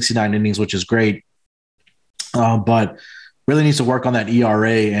 169 innings, which is great, but really needs to work on that ERA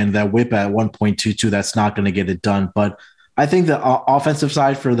and that WHIP at 1.22. That's not going to get it done. But I think the offensive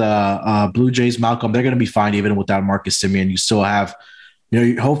side for the Blue Jays, Malcolm, they're going to be fine even without Marcus Semien. You still have.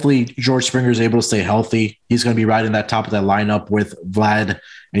 Hopefully George Springer is able to stay healthy. He's going to be right in that top of that lineup with Vlad,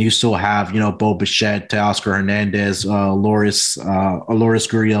 and you still have, Bo Bichette, Teoscar Hernandez, Loris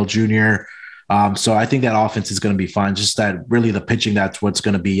Gurriel Jr. So I think that offense is going to be fine. Just that really the pitching, that's what's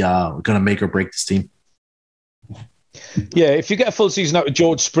going to be going to make or break this team. Yeah, if you get a full season out of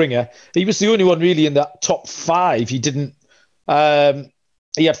George Springer, he was the only one really in that top 5. He didn't.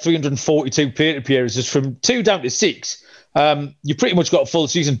 He had 342 plate appearances from 2 down to 6. You pretty much got a full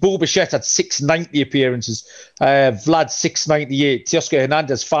season. Bo Bichette had 690 appearances. Vlad 698. Teoscar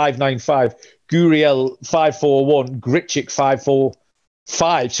Hernandez 595. Gurriel 541. Grichuk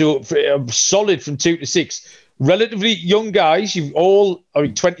 545. So solid from 2 to 6. Relatively young guys. You've all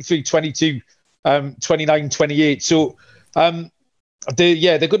 23, 22, 29, 28. So They're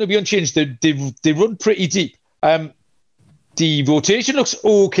going to be unchanged. They run pretty deep. The rotation looks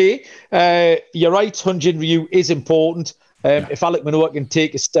okay. You're right, Hyun-Jin Ryu is important. If Alec Manoa can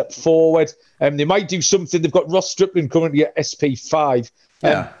take a step forward, they might do something. They've got Ross Stripling currently at SP5.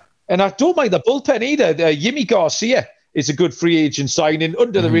 And I don't mind the bullpen either. Yimi Garcia is a good free agent signing.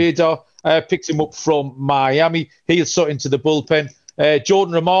 Under the radar, picked him up from Miami. He'll slot into the bullpen.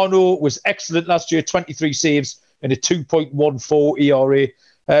 Jordan Romano was excellent last year, 23 saves and a 2.14 ERA.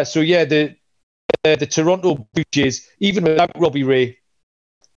 The Toronto Blue Jays, even without Robbie Ray,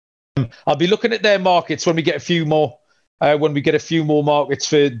 I'll be looking at their markets when we get a few more. Markets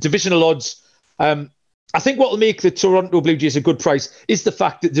for divisional odds. I think what will make the Toronto Blue Jays a good price is the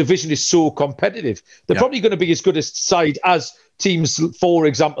fact that the division is so competitive. They're probably going to be as good a side as teams, for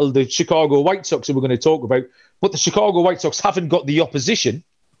example, the Chicago White Sox, that we're going to talk about. But the Chicago White Sox haven't got the opposition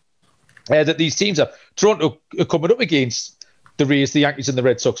that these teams have. Toronto are coming up against the Rays, the Yankees, and the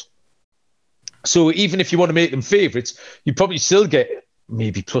Red Sox. So even if you want to make them favourites, you probably still get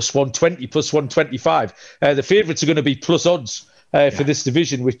maybe plus 120, plus 125. The favourites are going to be plus odds for this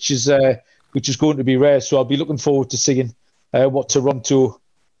division, which is going to be rare. So I'll be looking forward to seeing what Toronto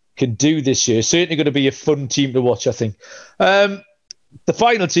can do this year. Certainly going to be a fun team to watch, I think. The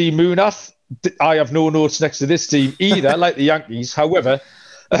final team, Munaf, I have no notes next to this team either, like the Yankees. However,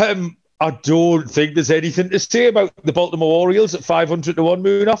 I don't think there's anything to say about the Baltimore Orioles at 500 to 1,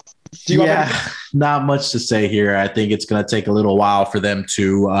 Munaf. Do you have anything? Not much to say here. I think it's going to take a little while for them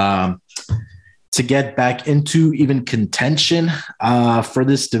to get back into even contention for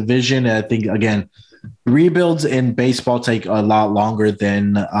this division. I think, again, rebuilds in baseball take a lot longer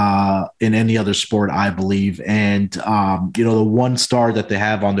than in any other sport, I believe. And, the one star that they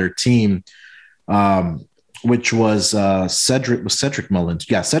have on their team, which was Cedric Mullins.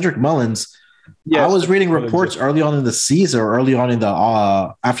 Yeah, Cedric Mullins. Yes, I was reading reports early on in the season, or early on in the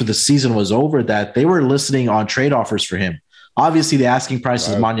after the season was over, that they were listening on trade offers for him. Obviously, the asking price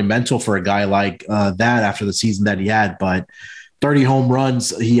is monumental for a guy like that after the season that he had, but 30 home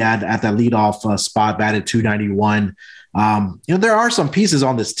runs he had at that leadoff spot, batted 291. There are some pieces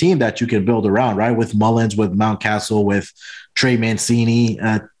on this team that you can build around, right? With Mullins, with Mountcastle, with Trey Mancini,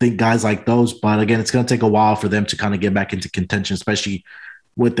 I think guys like those. But again, it's going to take a while for them to kind of get back into contention, especially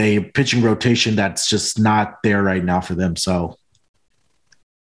with a pitching rotation that's just not there right now for them. So,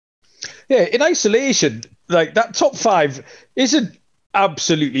 yeah, in isolation, like that top five isn't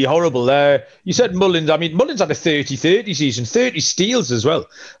absolutely horrible. You said Mullins. I mean, Mullins had a 30-30 season, 30 steals as well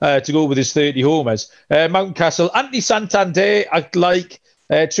to go with his 30 homers. Mountcastle, Anthony Santander, I like.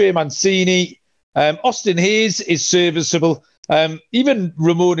 Trey Mancini. Austin Hayes is serviceable. Even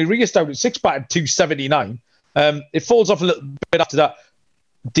Ramon Urias down at 6 batted 279. It falls off a little bit after that.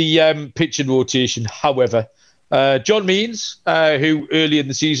 The pitching rotation, however. John Means, who early in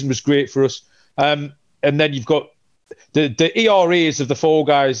the season was great for us. And then you've got the ERAs of the four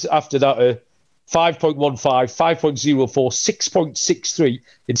guys after that are 5.15, 5.04, 6.63,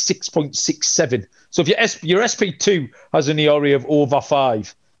 and 6.67. So if your SP2 has an ERA of over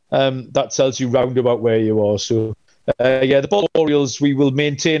 5, that tells you roundabout where you are. So, the Baltimore Orioles, we will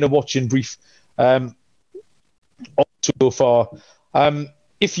maintain a watching brief so far.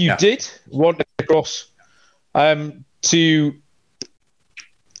 If you did want to cross to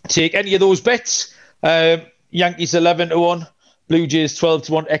take any of those bets, Yankees 11 to 1, Blue Jays 12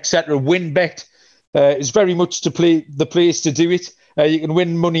 to 1, etc. WinBet is very much the place to do it. You can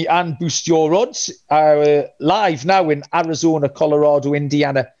win money and boost your odds. Live now in Arizona, Colorado,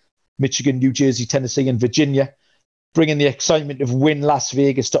 Indiana, Michigan, New Jersey, Tennessee, and Virginia, bringing the excitement of Win Las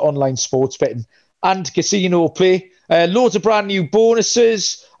Vegas to online sports betting and casino play. Loads of brand new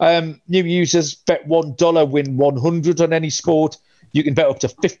bonuses. New users bet $1, win $100 on any sport. You can bet up to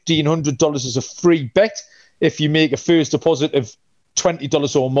 $1,500 as a free bet if you make a first deposit of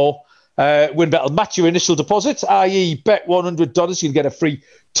 $20 or more. WinBet will match your initial deposit, i.e. bet $100, you'll get a free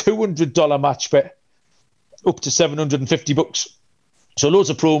 $200 match bet up to $750. So loads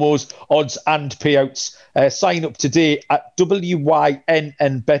of promos, odds and payouts. Sign up today at wynnbet.com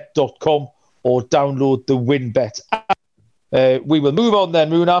or download the WinBet app. We will move on then,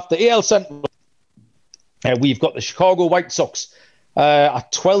 Munaf. The AL Central. We've got the Chicago White Sox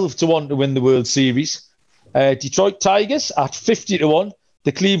at 12 to 1 to win the World Series. Detroit Tigers at 50 to 1.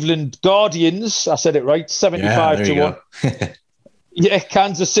 The Cleveland Guardians, I said it right, 75 to 1. Yeah,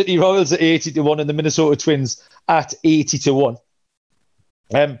 Kansas City Royals at 80 to 1 and the Minnesota Twins at 80 to 1.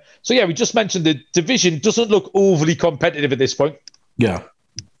 We just mentioned the division doesn't look overly competitive at this point. Yeah.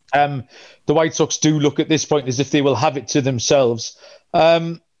 The White Sox do look at this point as if they will have it to themselves.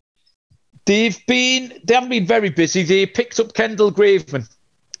 They haven't been very busy. They picked up Kendall Graveman,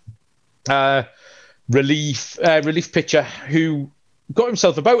 relief pitcher, who got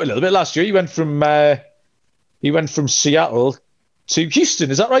himself about a little bit last year. He went from Seattle to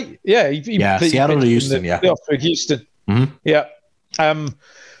Houston. Is that right? Yeah, Seattle to Houston. Houston. Mm-hmm. Yeah.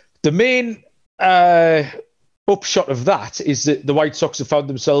 The main upshot of that is that the White Sox have found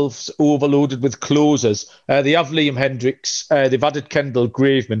themselves overloaded with closers. They have Liam Hendricks. They've added Kendall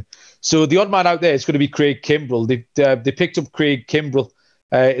Graveman. So the odd man out there is going to be Craig Kimbrell. They picked up Craig Kimbrell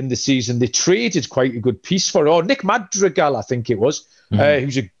in the season. They traded quite a good piece for it. Nick Madrigal, I think it was,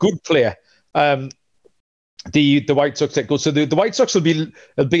 who's a good player. The White Sox let go. So the White Sox will be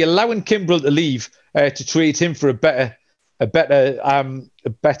allowing Kimbrell to leave to trade him for a better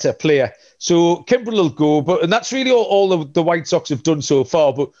player. So Kimbrell will go, and that's really all the White Sox have done so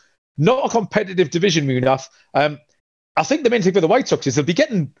far. But not a competitive division, Munaf. I think the main thing for the White Sox is they'll be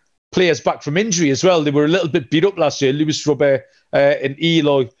getting players back from injury as well. They were a little bit beat up last year. Luis Robert and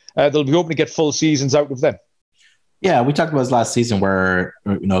Eloy. They'll be hoping to get full seasons out of them. Yeah, we talked about this last season where,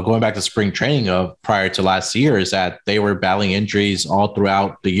 going back to spring training prior to last year, is that they were battling injuries all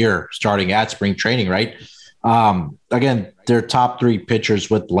throughout the year, starting at spring training, right? Again, their top three pitchers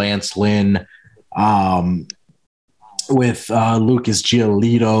with Lance Lynn, with Lucas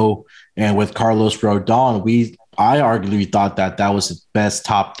Giolito, and with Carlos Rodon. I arguably thought that was the best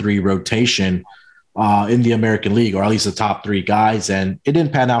top three rotation in the American League, or at least the top three guys. And it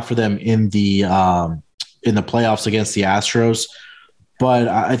didn't pan out for them in the playoffs against the Astros. But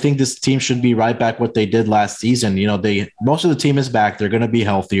I think this team should be right back what they did last season. Most of the team is back. They're going to be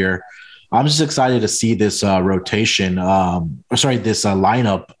healthier. I'm just excited to see this this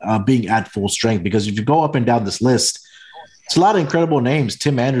lineup being at full strength, because if you go up and down this list, it's a lot of incredible names.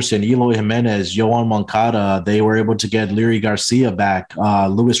 Tim Anderson, Eloy Jimenez, Yoan Moncada. They were able to get Leary Garcia back,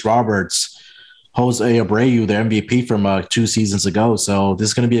 Luis Roberts, Jose Abreu, their MVP from 2 seasons ago. So this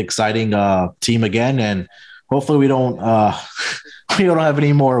is going to be an exciting team again, and hopefully we don't have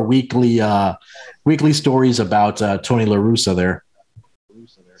any more weekly stories about Tony La Russa there.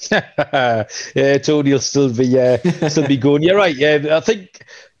 Yeah, Tony will still be going. You're right. Yeah, I think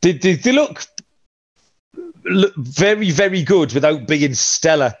they look very, very good without being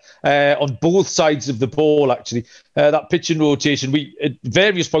stellar on both sides of the ball, actually. That pitching rotation, we at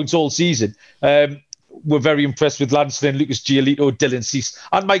various points all season, were very impressed with Lance Lynn, Lucas Giolito, Dylan Cease,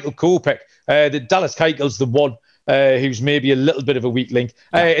 and Michael Kopech. The Dallas Keuchel's the one who's maybe a little bit of a weak link.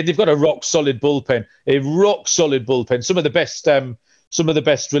 And they've got a rock-solid bullpen. Some of the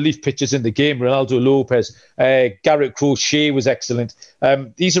best relief pitchers in the game. Ronaldo Lopez, Garrett Crochet was excellent.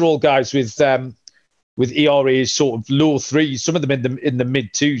 These are all guys with ERAs sort of low threes, some of them in the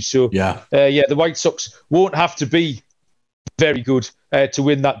mid twos. So the White Sox won't have to be very good to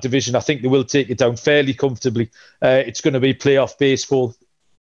win that division. I think they will take it down fairly comfortably. It's going to be playoff baseball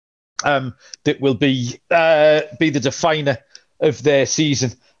that will be the definer of their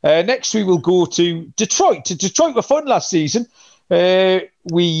season. Next, we will go to Detroit. Detroit were fun last season.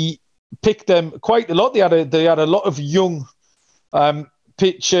 We picked them quite a lot. They had a lot of young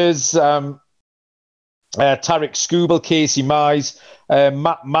pitchers. Tarek Skubal, Casey Mize,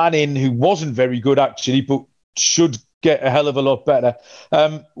 Matt Manning, who wasn't very good actually, but should get a hell of a lot better.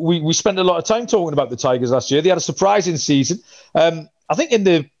 We spent a lot of time talking about the Tigers last year. They had a surprising season. I think in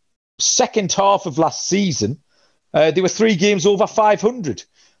the second half of last season, they were 3 games over 500,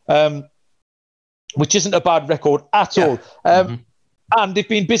 which isn't a bad record at all. And they've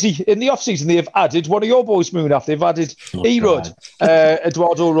been busy in the offseason. They have added one of your boys, Munaf. They've added Erod,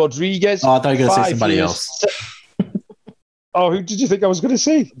 Eduardo Rodriguez. Oh, I thought you were going to say somebody else. Oh, who did you think I was going to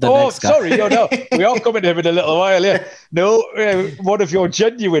say? Next guy. Sorry. No. We are coming to him in a little while, yeah. No, one of your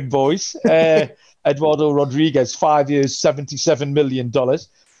genuine boys, Eduardo Rodriguez, 5 years, $77 million.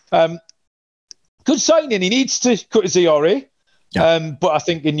 Good signing. He needs to cut his ERA. Yeah. But I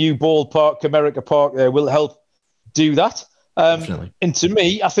think a new ballpark, Comerica Park, will help do that. And to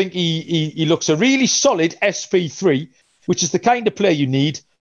me, I think he looks a really solid SP3, which is the kind of player you need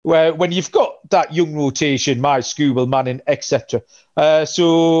where when you've got that young rotation, Skubal, Manning, etc.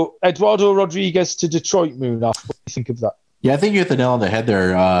 So Eduardo Rodriguez to Detroit, Munaf. What do you think of that? Yeah, I think you hit the nail on the head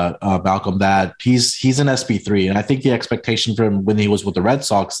there, Malcolm, that he's an SP3. And I think the expectation from when he was with the Red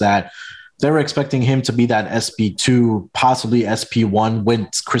Sox that they were expecting him to be that SP2, possibly SP1 when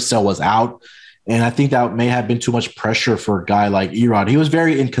Chris Sale was out. And I think that may have been too much pressure for a guy like Erod. He was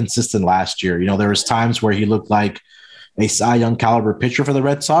very inconsistent last year. There was times where he looked like a Cy Young caliber pitcher for the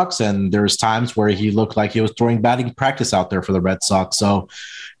Red Sox. And there's times where he looked like he was throwing batting practice out there for the Red Sox. So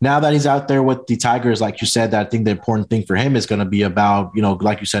now that he's out there with the Tigers, like you said, I think the important thing for him is going to be about,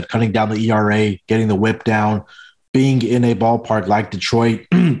 like you said, cutting down the ERA, getting the whip down, being in a ballpark like Detroit,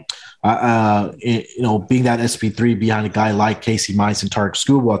 being that SP3 behind a guy like Casey Mize and Tarek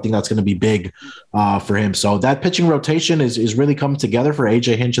Skubal. I think that's going to be big for him. So that pitching rotation is really coming together for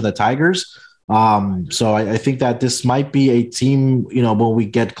AJ Hinch and the Tigers. So I think that this might be a team, when we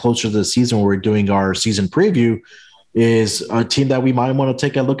get closer to the season where we're doing our season preview, is a team that we might want to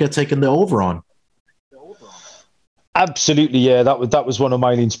take a look at taking the over on. Absolutely, yeah. That was one of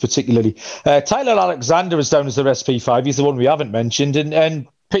my leans particularly. Tyler Alexander is down as their SP5. He's the one we haven't mentioned, and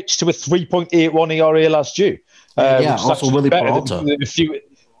pitched to a 3.81 ERA last year. Also Willie Peralta.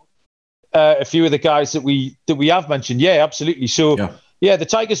 A few of the guys that we have mentioned. Yeah, absolutely. So, the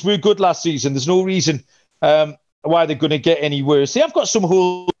Tigers were good last season. There's no reason why they're going to get any worse. They have got some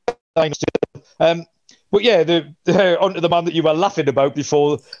whole time still. But yeah, onto the man that you were laughing about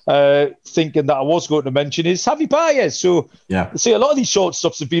before, thinking that I was going to mention, is Javi Baez. So, see, a lot of these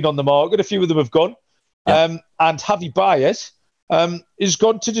shortstops have been on the market. A few of them have gone. And Javi Baez is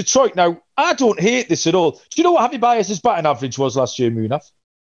gone to Detroit. Now, I don't hate this at all. Do you know what Javi Baez's batting average was last year, Munaf?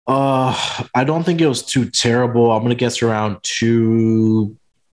 I don't think it was too terrible. I'm going to guess around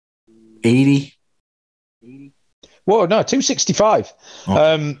 280. Whoa, no, 265.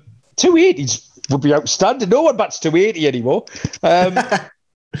 280 would be outstanding. No one bats 280 anymore.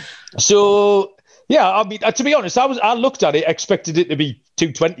 So, yeah, I mean, to be honest, I looked at it, expected it to be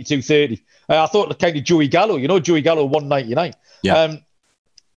 220, 230. I thought kind of Joey Gallo, Joey Gallo 199. Yeah.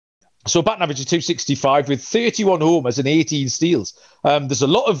 So batting average of 265 with 31 homers and 18 steals. There's a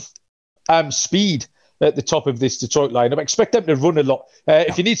lot of speed at the top of this Detroit lineup. I expect them to run a lot.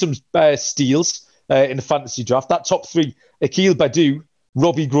 If you need some steals in the fantasy draft, that top three, Akil Baddoo,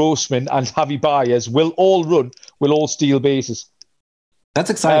 Robbie Grossman, and Javi Baez will all steal bases. That's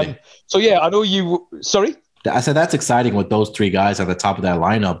exciting. So, yeah, I know you... Sorry? I said that's exciting with those three guys at the top of that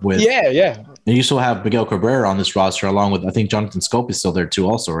lineup. Yeah. And you still have Miguel Cabrera on this roster, along with, I think, Jonathan Scope is still there too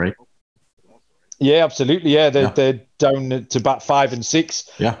also, right? Yeah, absolutely. Yeah, they're down to bat 5 and 6.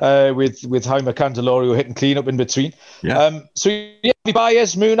 Yeah. With Jaime Candelario hitting cleanup in between. Yeah. So, yeah,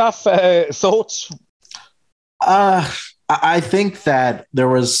 Baez, Munaf, thoughts? I think that there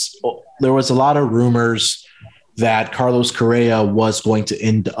was a lot of rumors that Carlos Correa was going to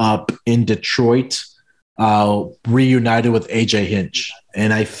end up in Detroit, reunited with AJ Hinch.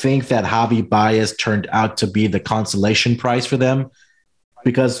 And I think that Javi Baez turned out to be the consolation prize for them,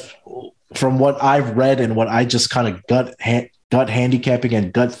 because from what I've read and what I just kind of gut handicapping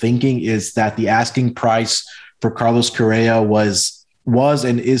and gut thinking is that the asking price for Carlos Correa was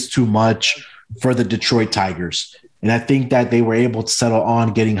and is too much for the Detroit Tigers. And I think that they were able to settle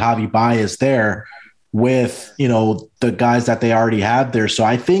on getting Javi Baez there with, the guys that they already have there. So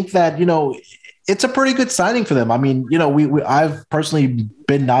I think that, it's a pretty good signing for them. I mean, I've personally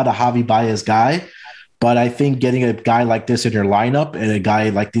been not a Javi Baez guy, but I think getting a guy like this in your lineup and a guy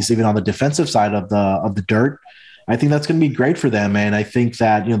like this even on the defensive side of the dirt, I think that's going to be great for them. And I think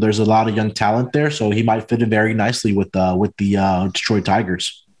that, there's a lot of young talent there, so he might fit in very nicely with the Detroit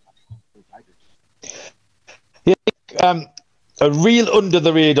Tigers. A real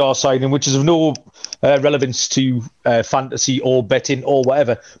under-the-radar signing, which is of no relevance to fantasy or betting or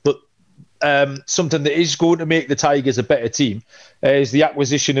whatever, but something that is going to make the Tigers a better team is the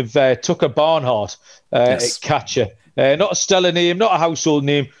acquisition of Tucker Barnhart at catcher. Not a stellar name, not a household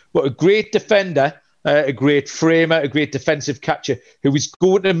name, but a great defender, a great framer, a great defensive catcher who is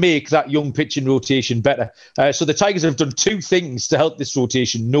going to make that young pitching rotation better. So the Tigers have done two things to help this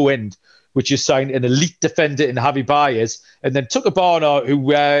rotation no end, which is signed an elite defender in Javi Baez, and then Tucker Barnhart,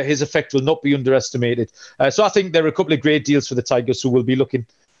 who his effect will not be underestimated. So I think there are a couple of great deals for the Tigers, who will be looking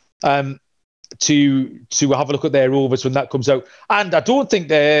to have a look at their overs when that comes out. And I don't think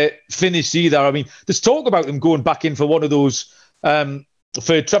they're finished either. I mean, there's talk about them going back in for one of those,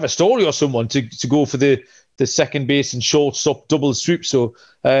 for Trevor Story or someone to go for the second base and shortstop double swoop. So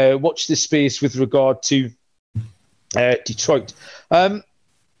watch this space with regard to Detroit.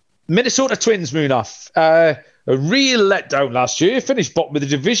 Minnesota Twins, Munaf. A real letdown last year. Finished bottom of the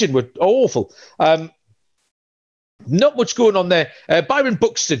division. Were awful. Not much going on there. Byron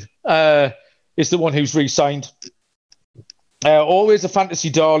Buxton is the one who's re-signed. Always a fantasy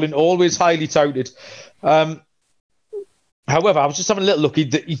darling, always highly touted. However, I was just having a little look.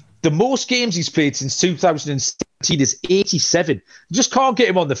 The most games he's played since 2017 is 87. You just can't get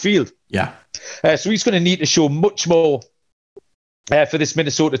him on the field. Yeah. So he's going to need to show much more for this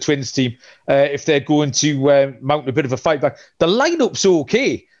Minnesota Twins team if they're going to mount a bit of a fight back. The lineup's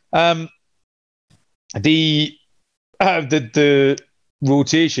okay. The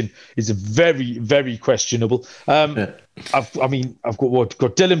rotation is very, very questionable. I've got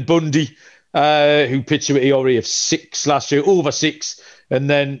Dylan Bundy, who pitched with ERA of 6 last year, over 6, and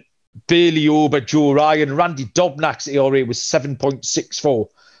then Bailey Ober, Joe Ryan, Randy Dobnak's ERA was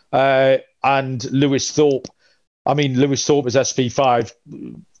 7.64, and Lewis Thorpe. Lewis Thorpe is SP5,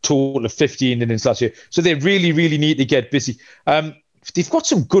 total of 15 innings last year. So they really, really need to get busy. They've got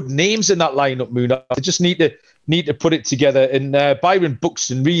some good names in that lineup, Moon. They just need to put it together. And Byron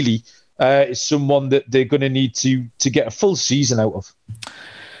Buxton really is someone that they're going to need to get a full season out of.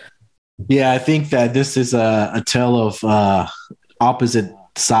 Yeah, I think that this is a tale of opposite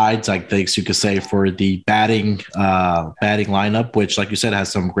sides, I think you could say, for the batting lineup, which, like you said,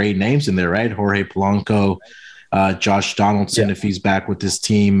 has some great names in there, right? Jorge Polanco, Josh Donaldson, if he's back with his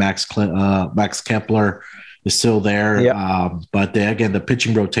team, Max Kepler is still there. But the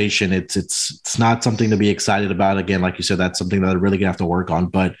pitching rotation, it's not something to be excited about. Again, like you said, that's something that they're really gonna have to work on.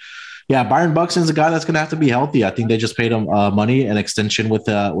 But yeah, Byron Buxton's a guy that's gonna have to be healthy. I think they just paid him money, an extension with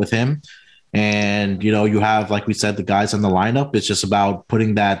him. And, you have, like we said, the guys in the lineup. It's just about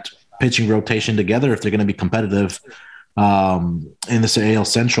putting that pitching rotation together if they're going to be competitive in this AL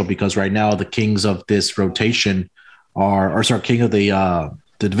Central, because right now the kings of this rotation king of the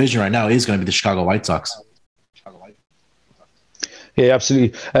division right now is going to be the Chicago White Sox. Yeah,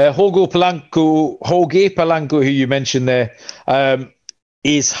 absolutely. Jorge Polanco, who you mentioned there,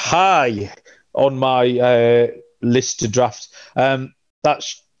 is high on my list to draft.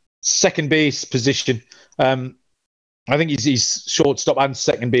 That's second base position. I think he's shortstop and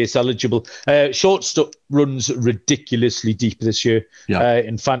second base eligible. Shortstop runs ridiculously deep this year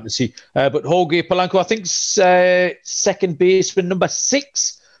in fantasy. But Jorge Polanco, I think, second baseman number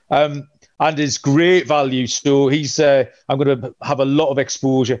 6, and is great value. So he's. I'm going to have a lot of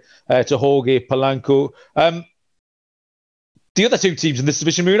exposure to Jorge Polanco. The other two teams in this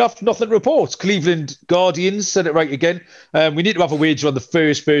division, nothing to report. Cleveland Guardians, said it right again. We need to have a wager on the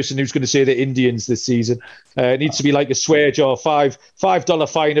first person who's going to say the Indians this season. It needs to be like a swear jar, $5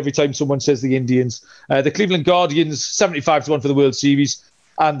 fine every time someone says the Indians. The Cleveland Guardians, 75-1 for the World Series.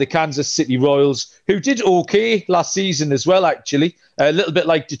 And the Kansas City Royals, who did okay last season as well, actually. A little bit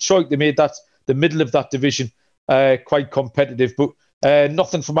like Detroit. They made that the middle of that division quite competitive. But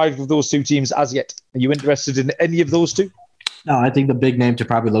nothing from either of those two teams as yet. Are you interested in any of those two? No, I think the big name to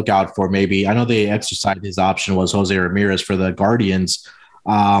probably look out for, maybe, I know they exercised his option, was Jose Ramirez for the Guardians,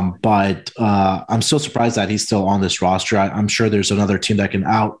 but I'm still surprised that he's still on this roster. I'm sure there's another team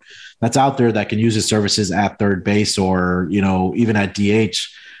that's out there that can use his services at third base or, even at DH.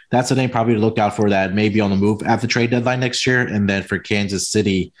 That's a name probably to look out for that may be on the move at the trade deadline next year. And then for Kansas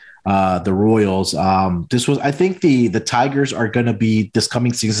City, the Royals, I think the Tigers are going to be this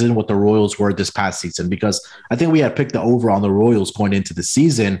coming season what the Royals were this past season, because I think we had picked the over on the Royals going into the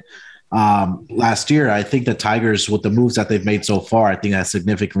season last year. I think the Tigers, with the moves that they've made so far, I think has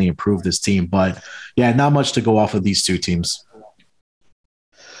significantly improved this team. But yeah, not much to go off of these two teams.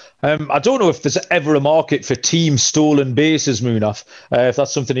 I don't know if there's ever a market for team stolen bases, Munaf, if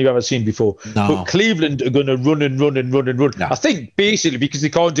that's something you've ever seen before. No. But Cleveland are going to run and run and run and run. No. I think basically because they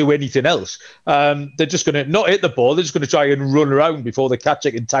can't do anything else. They're just going to not hit the ball. They're just going to try and run around before the catcher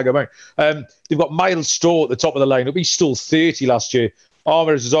can tag them out. They've got Miles Straw at the top of the lineup. He stole 30 last year.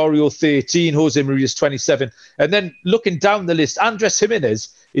 Armor Rosario 13, Jose Marias 27. And then looking down the list, Andres Jimenez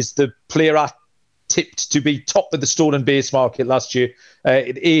is the player I tipped to be top of the stolen base market last year at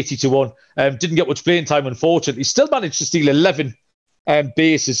 80-1. Didn't get much playing time, unfortunately. Still managed to steal 11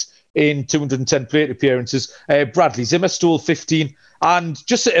 bases in 210 plate appearances. Bradley Zimmer stole 15. And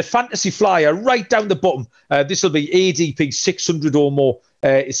just a fantasy flyer right down the bottom, this will be ADP 600 or more,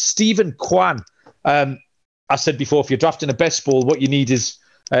 is Stephen Kwan. I said before, if you're drafting a best ball, what you need is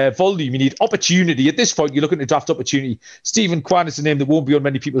volume. You need opportunity. At this point, you're looking to draft opportunity. Stephen Kwan is a name that won't be on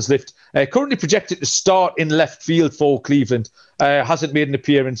many people's list. Currently projected to start in left field for Cleveland. Hasn't made an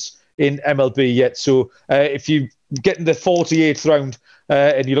appearance in MLB yet. So if you get in the 48th round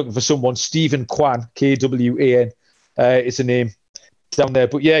and you're looking for someone, Stephen Kwan, Kwan, is a name down there.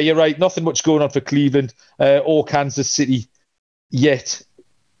 But yeah, you're right. Nothing much going on for Cleveland or Kansas City yet.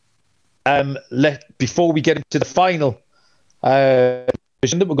 Before we get into the final that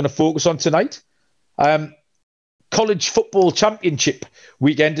we're going to focus on tonight. College football championship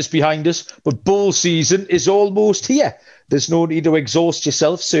weekend is behind us, but bowl season is almost here. There's no need to exhaust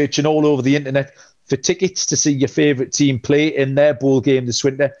yourself searching all over the internet for tickets to see your favourite team play in their bowl game this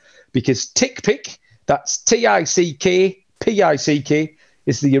winter, because TickPick, that's TickPick, PICK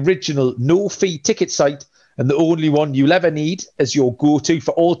is the original no-fee ticket site and the only one you'll ever need as your go-to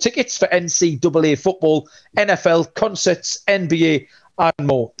for all tickets for NCAA football, NFL, concerts, NBA, and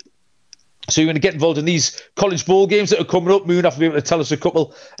more. So you're going to get involved in these college bowl games that are coming up. Moon, have to be able to tell us a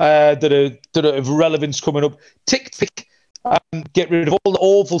couple that are of relevance coming up. TickPick, get rid of all the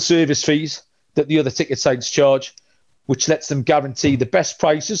awful service fees that the other ticket sites charge, which lets them guarantee the best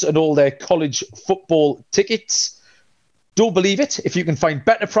prices on all their college football tickets. Don't believe it? If you can find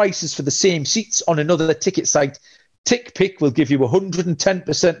better prices for the same seats on another ticket site, TickPick will give you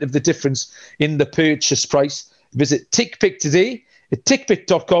 110% of the difference in the purchase price. Visit TickPick today at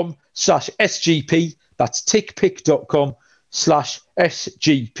tickpick.com/SGP. That's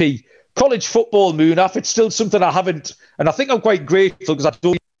tickpick.com/SGP. College football, Moonaf, it's still something I haven't, and I think I'm quite grateful because I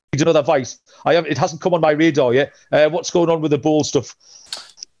don't need another advice. It hasn't come on my radar yet. What's going on with the bowl stuff?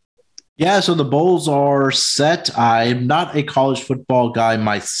 Yeah, so the bowls are set. I'm not a college football guy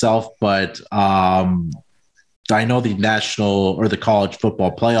myself, but I know the national or the college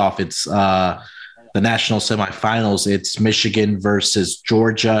football playoff. It's the national semifinals. It's Michigan versus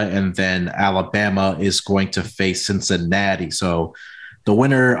Georgia, and then Alabama is going to face Cincinnati. So the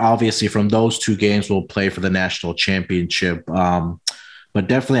winner, obviously, from those two games will play for the national championship. But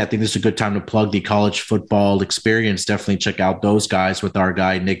definitely, I think this is a good time to plug the college football experience. Definitely check out those guys with our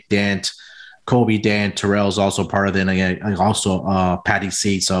guy, Nick Dant, Kobe Dant. Terrell is also part of it, and also Patty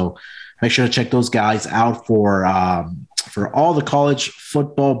C. So make sure to check those guys out for all the college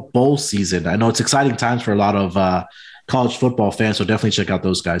football bowl season. I know it's exciting times for a lot of college football fans, so definitely check out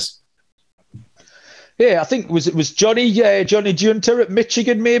those guys. Yeah, I think it was Johnny Giunta at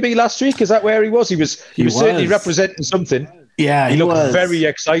Michigan maybe last week. Is that where he was? He was certainly representing something. Yeah, he looked very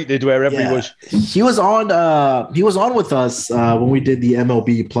excited wherever he was. He was on with us when we did the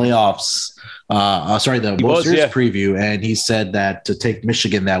MLB playoffs. The World Series preview, and he said that to take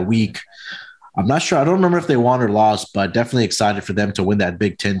Michigan that week. I'm not sure. I don't remember if they won or lost, but definitely excited for them to win that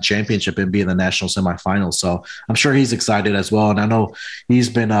Big Ten championship and be in the national semifinals. So I'm sure he's excited as well. And I know he's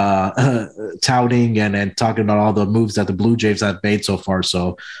been touting and talking about all the moves that the Blue Jays have made so far.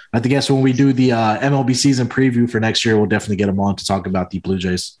 So I guess when we do the MLB season preview for next year, we'll definitely get him on to talk about the Blue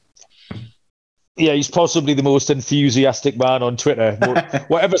Jays. Yeah, he's possibly the most enthusiastic man on Twitter.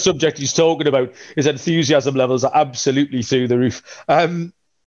 Whatever subject he's talking about, his enthusiasm levels are absolutely through the roof.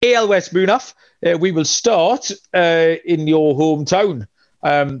 AL West, Moonaf, we will start in your hometown.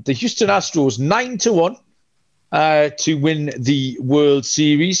 The Houston Astros 9-1 to win the World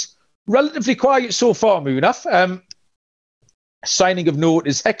Series. Relatively quiet so far, Moonaf. Signing of note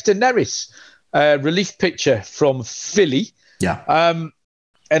is Hector Neris, relief pitcher from Philly. Yeah.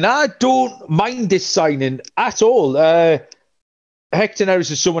 And I don't mind this signing at all. Hector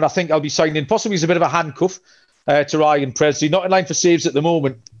Neris is someone I think I'll be signing. Possibly he's a bit of a handcuff to Ryan Presley. Not in line for saves at the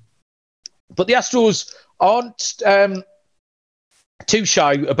moment. But the Astros aren't too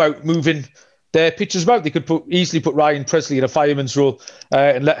shy about moving their pitchers about. They could easily put Ryan Presley in a fireman's role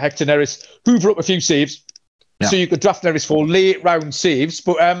and let Hector Neris hoover up a few saves. Yeah. So you could draft Neris for late round saves.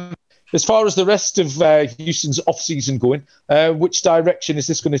 But as far as the rest of Houston's offseason going, which direction is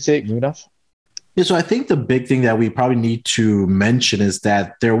this going to take, Munaf? Yeah, so I think the big thing that we probably need to mention is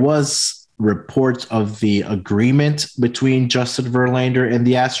that there was reports of the agreement between Justin Verlander and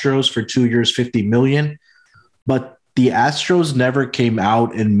the Astros for 2 years, $50 million, but the Astros never came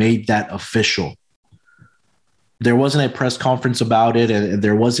out and made that official. There wasn't a press conference about it, and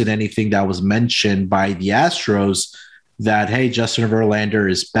there wasn't anything that was mentioned by the Astros that, hey, Justin Verlander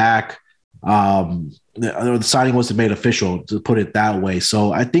is back. The signing wasn't made official, to put it that way.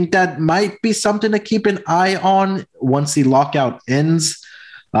 So I think that might be something to keep an eye on once the lockout ends.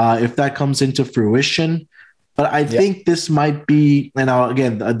 If that comes into fruition. But I think this might be,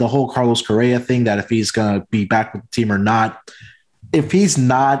 again, the whole Carlos Correa thing, that if he's going to be back with the team or not. If he's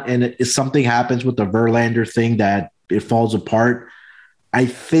not, and if something happens with the Verlander thing that it falls apart, I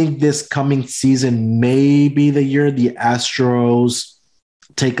think this coming season may be the year the Astros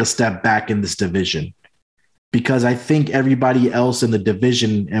take a step back in this division. Because I think everybody else in the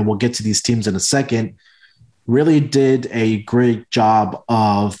division, and we'll get to these teams in a second, really did a great job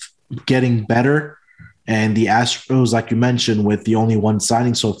of getting better. And the Astros, like you mentioned, with the only one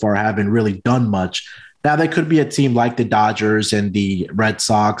signing so far, haven't really done much. Now, there could be a team like the Dodgers and the Red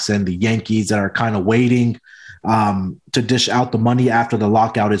Sox and the Yankees that are kind of waiting to dish out the money after the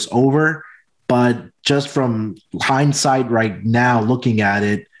lockout is over. But just from hindsight right now, looking at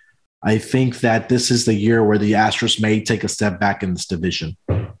it, I think that this is the year where the Astros may take a step back in this division.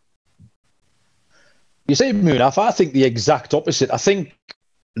 You say, Munaf, I think the exact opposite. I think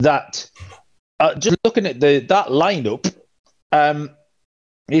that just looking at that lineup,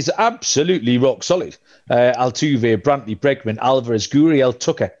 is absolutely rock solid. Altuve, Brantley, Bregman, Alvarez, Gurriel,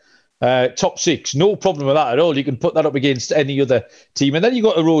 Tucker. Top six, no problem with that at all. You can put that up against any other team. And then you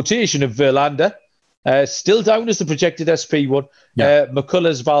got a rotation of Verlander, still down as the projected SP1,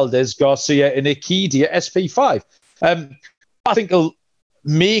 McCullers, Valdez, Garcia, and Urquidy at SP5. I think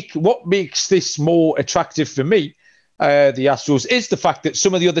what makes this more attractive for me, the Astros, is the fact that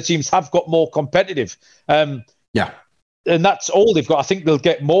some of the other teams have got more competitive. And that's all they've got. I think they'll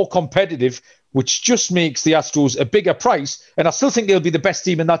get more competitive, which just makes the Astros a bigger price. And I still think they'll be the best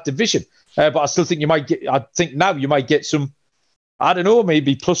team in that division. But I still think you might get some, I don't know,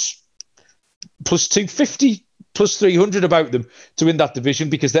 maybe plus 250, plus 300 about them to win that division,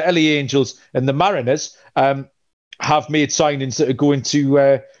 because the LA Angels and the Mariners have made signings that are going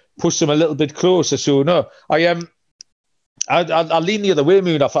to push them a little bit closer. So no, I lean the other way,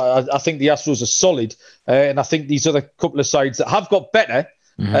 Moon. I think the Astros are solid, and I think these other couple of sides that have got better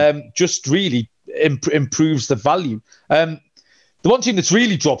just really improves the value. The one team that's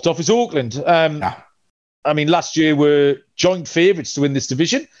really dropped off is Oakland. I mean, last year were joint favourites to win this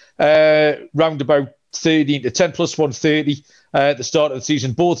division, round about 13-10 plus 130 at the start of the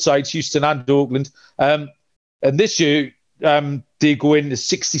season, both sides, Houston and Oakland. And this year, they go in as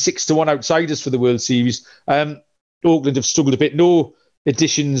 66-1 outsiders for the World Series. Oakland have struggled a bit. No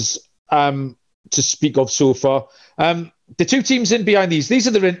additions to speak of so far. The two teams in behind these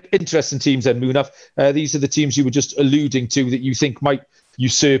are the interesting teams then, Munaf. These are the teams you were just alluding to that you think might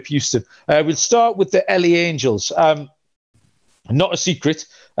usurp Houston. We'll start with the LA Angels. Not a secret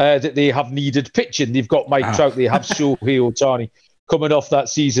that they have needed pitching. They've got Mike Trout, they have Shohei Ohtani coming off that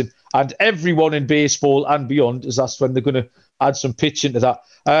season. And everyone in baseball and beyond has asked when they're going to add some pitching to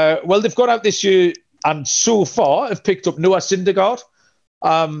that. Well, they've gone out this year and so far have picked up Noah Syndergaard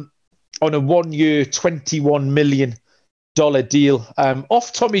on a 1 year, $21 million deal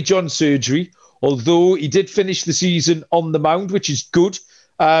off Tommy John surgery, although he did finish the season on the mound, which is good.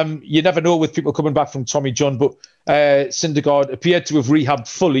 You never know with people coming back from Tommy John, but Syndergaard appeared to have rehabbed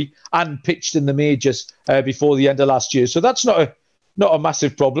fully and pitched in the majors before the end of last year. So that's not a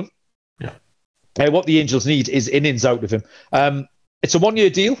massive problem. What the Angels need is innings out of him. It's a 1 year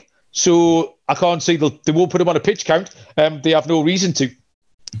deal, so I can't say they won't put him on a pitch count. They have no reason to.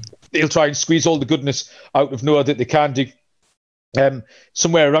 They'll try and squeeze all the goodness out of Noah that they can do.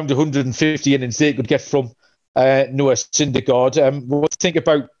 Somewhere around 150 innings they could get from Noah Syndergaard. What do you think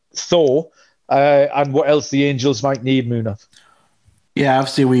about Thor and what else the Angels might need, Munaf? Yeah,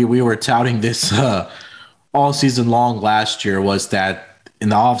 obviously we were touting this all season long last year, was that in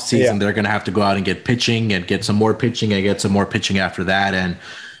the offseason they're going to have to go out and get pitching and get some more pitching and get some more pitching after that. And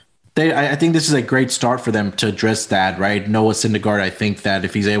I think this is a great start for them to address that, right? Noah Syndergaard, I think that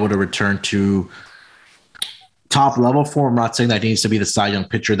if he's able to return to top level form, I'm not saying that he needs to be the Cy Young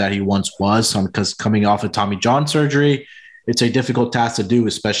pitcher that he once was, because coming off of Tommy John surgery, it's a difficult task to do,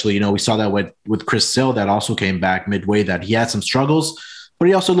 especially, we saw that with Chris Sale that also came back midway, that he had some struggles, but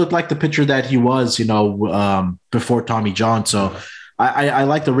he also looked like the pitcher that he was, before Tommy John. So I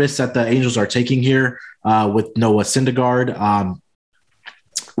like the risks that the Angels are taking here with Noah Syndergaard.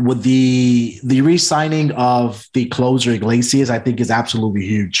 With the re-signing of the closer Iglesias, I think is absolutely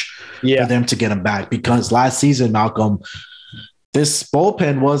huge for them to get him back, because last season, Malcolm, this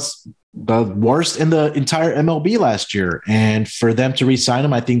bullpen was the worst in the entire MLB last year. And for them to re-sign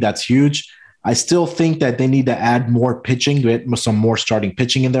him, I think that's huge. I still think that they need to add more pitching, get some more starting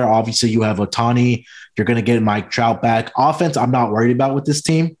pitching in there. Obviously, you have Ohtani. You're going to get Mike Trout back. Offense, I'm not worried about with this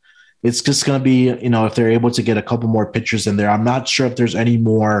team. It's just going to be, if they're able to get a couple more pitchers in there. I'm not sure if there's any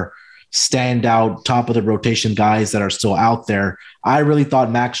more standout top of the rotation guys that are still out there. I really thought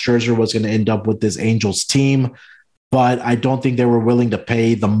Max Scherzer was going to end up with this Angels team, but I don't think they were willing to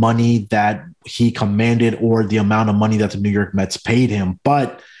pay the money that he commanded or the amount of money that the New York Mets paid him.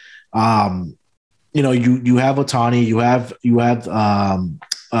 But, you have Ohtani, you have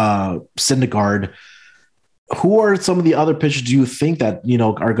Syndergaard. Who are some of the other pitchers do you think that,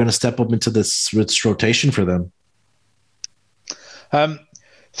 are going to step up into this rotation for them?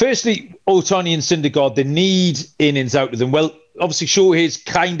 Firstly, Ohtani and Syndergaard, they need innings out of them. Well, obviously, Shohei's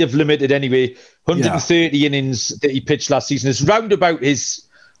kind of limited anyway. 130 innings that he pitched last season is round about his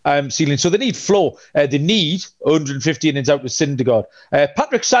ceiling. So they need floor. They need 150 innings out of Syndergaard.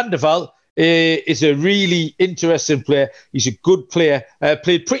 Patrick Sandoval is a really interesting player. He's a good player.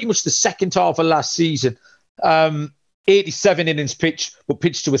 Played pretty much the second half of last season. 87 innings pitched, but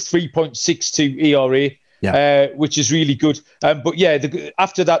pitched to a 3.62 ERA, which is really good.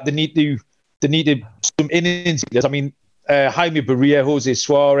 After that, they needed some innings. I mean, Jaime Barria, Jose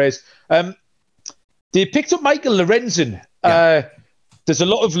Suarez. They picked up Michael Lorenzen there's a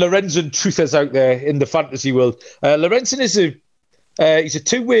lot of Lorenzen truthers out there in the fantasy world. Lorenzen is he's a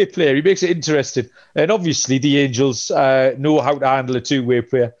two-way player. He makes it interesting. And obviously, the Angels know how to handle a two-way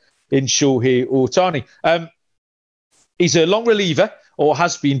player in Shohei Ohtani. He's a long reliever, or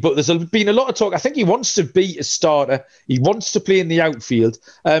has been, but there's been a lot of talk. I think he wants to be a starter. He wants to play in the outfield.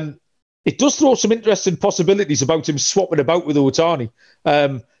 It does throw some interesting possibilities about him swapping about with Ohtani,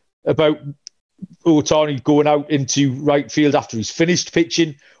 about Ohtani going out into right field after he's finished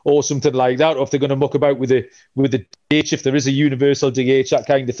pitching or something like that, or if they're going to muck about with the DH, if there is a universal DH, that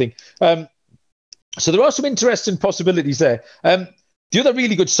kind of thing. So there are some interesting possibilities there. The other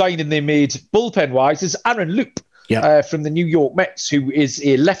really good signing they made bullpen-wise is Aaron Loup from the New York Mets, who is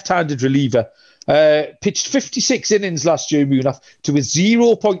a left-handed reliever. Pitched 56 innings last year, Munaf, to a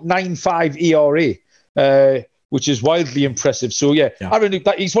 0.95 ERA, which is wildly impressive. So, Aaron Loup,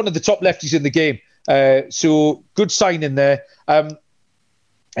 he's one of the top lefties in the game. So, good signing there. And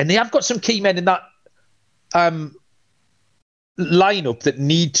they have got some key men in that lineup that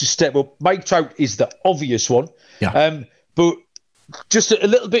need to step up. Mike Trout is the obvious one. Yeah. But just a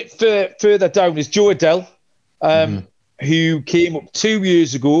little bit further down is Joe Adell, who came up 2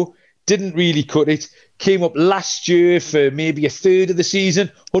 years ago, didn't really cut it, came up last year for maybe a third of the season,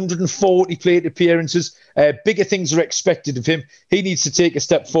 140 plate appearances. Bigger things are expected of him. He needs to take a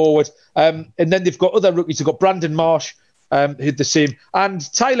step forward. And then they've got other rookies. They've got Brandon Marsh, who's the same, and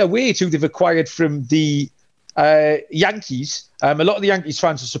Tyler Wade, who they've acquired from the Yankees. A lot of the Yankees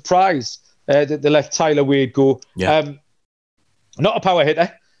fans are surprised that they let Tyler Wade go. Yeah. Not a power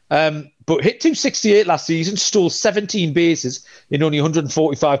hitter, but hit 268 last season, stole 17 bases in only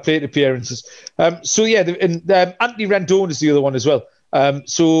 145 plate appearances. And Anthony Rendon is the other one as well.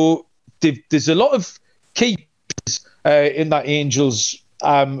 So there's a lot of key pieces in that Angels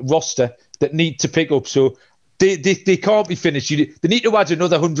roster that need to pick up. So they can't be finished. They need to add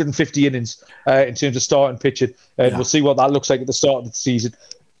another 150 innings in terms of starting pitching. We'll see what that looks like at the start of the season.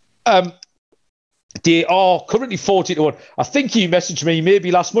 They are currently 40-1. I think you messaged me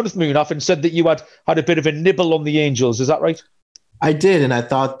maybe last month, Munaf, and said that you had a bit of a nibble on the Angels. Is that right? I did, and I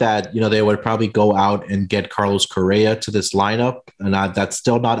thought that they would probably go out and get Carlos Correa to this lineup, and that's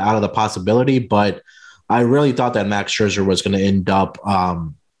still not out of the possibility. But I really thought that Max Scherzer was going to end up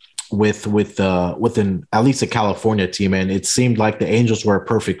with at least a California team, and it seemed like the Angels were a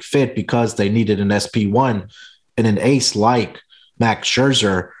perfect fit because they needed an SP1 and an ace like Max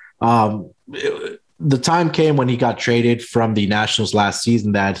Scherzer. The time came when he got traded from the Nationals last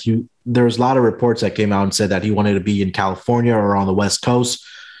season that there was a lot of reports that came out and said that he wanted to be in California or on the West Coast.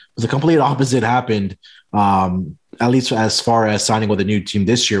 But the complete opposite happened, at least as far as signing with a new team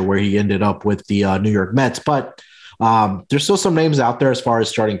this year, where he ended up with the New York Mets. But there's still some names out there as far as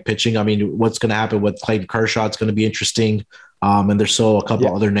starting pitching. I mean, what's going to happen with Clayton Kershaw? It's going to be interesting. And there's still a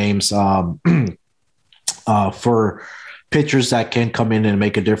couple other names for pitchers that can come in and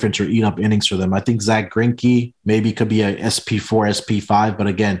make a difference or eat up innings for them. I think Zach Greinke maybe could be a SP4, SP5, but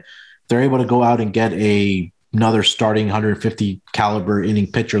again, if they're able to go out and get another starting 150 caliber inning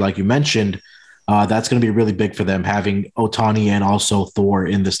pitcher like you mentioned, that's going to be really big for them, having Ohtani and also Thor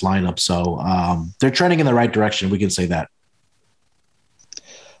in this lineup. So they're trending in the right direction. We can say that.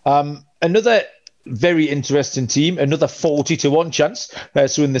 Another very interesting team, another 40-1 chance.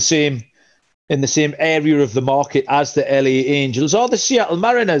 So in the same area of the market as the LA Angels are the Seattle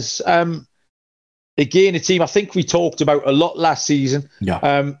Mariners. Again, a team I think we talked about a lot last season.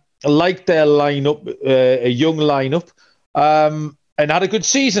 Yeah. I liked their lineup, a young lineup, and had a good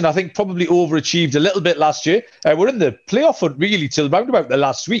season. I think probably overachieved a little bit last year. We're in the playoff hunt really till around about the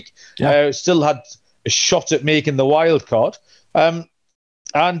last week. Yeah. Still had a shot at making the wild card. And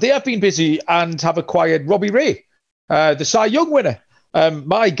they have been busy and have acquired Robbie Ray, the Cy Young winner.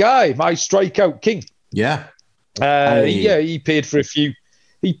 My guy, my strikeout king. Yeah. He paid for a few.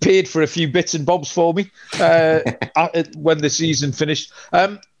 He paid for a few bits and bobs for me when the season finished.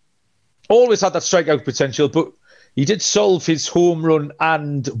 Always had that strikeout potential, but he did solve his home run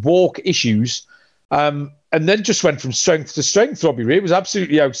and walk issues, and then just went from strength to strength. Robbie Ray was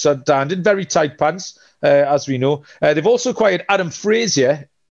absolutely outstanding, very tight pants, as we know. They've also acquired Adam Frazier,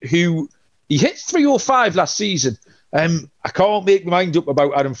 who he hit 305 last season. I can't make my mind up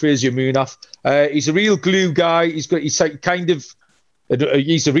about Adam Frazier, Munaf. He's a real glue guy. He's a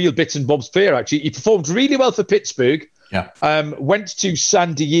real bits and bobs player, actually. He performed really well for Pittsburgh. Yeah. Went to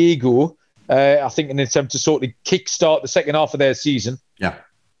San Diego, I think, in an attempt to sort of kickstart the second half of their season. Yeah.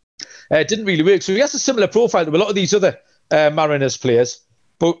 It didn't really work. So he has a similar profile to a lot of these other Mariners players.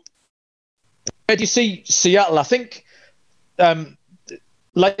 But where do you see Seattle? I think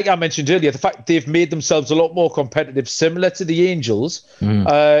like I mentioned earlier, the fact they've made themselves a lot more competitive, similar to the Angels,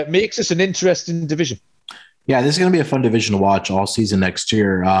 makes us an interesting division. Yeah, this is going to be a fun division to watch all season next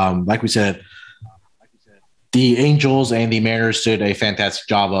year. Like we said, the Angels and the Mariners did a fantastic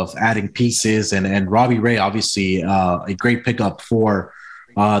job of adding pieces, and Robbie Ray, obviously, a great pickup for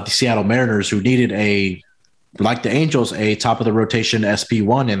the Seattle Mariners, who needed like the Angels, a top of the rotation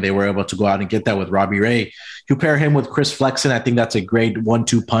SP1, and they were able to go out and get that with Robbie Ray. You pair him with Chris Flexen, I think that's a great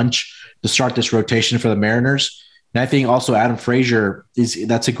 1-2 punch to start this rotation for the Mariners. And I think also Adam Frazier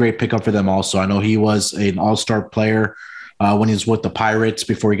that's a great pickup for them also. I know he was an all-star player when he was with the Pirates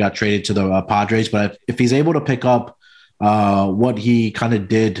before he got traded to the Padres. But if he's able to pick up what he kind of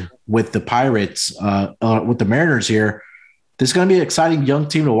did with the Pirates, with the Mariners here, this is going to be an exciting young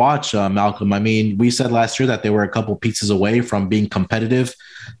team to watch, Malcolm. I mean, we said last year that they were a couple pieces away from being competitive,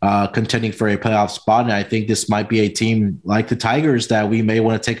 contending for a playoff spot. And I think this might be a team like the Tigers that we may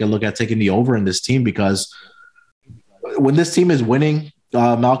want to take a look at taking the over in this team, because when this team is winning,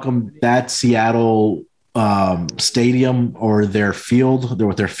 Malcolm, that Seattle stadium or their field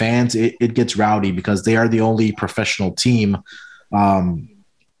with their fans, it gets rowdy because they are the only professional team.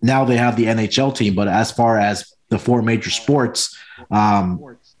 Now they have the NHL team, but as far as the four major sports,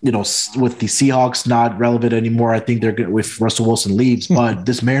 with the Seahawks not relevant anymore, I think they're good with Russell Wilson leaves, but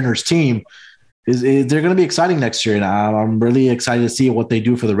this Mariners team they're going to be exciting next year. And I'm really excited to see what they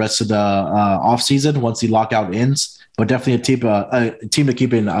do for the rest of the offseason once the lockout ends, but definitely a team to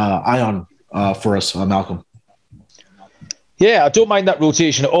keep an eye on for us, Malcolm. Yeah, I don't mind that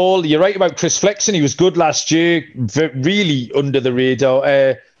rotation at all. You're right about Chris Flexen. He was good last year, really under the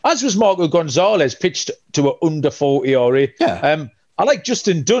radar. As was Marco Gonzalez, pitched to an under 4 ERA. Yeah. I like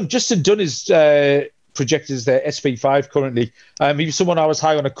Justin Dunn. Justin Dunn is projected as their SP5 currently. He was someone I was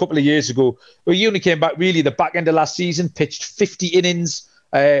high on a couple of years ago. But he only came back really the back end of last season, pitched 50 innings,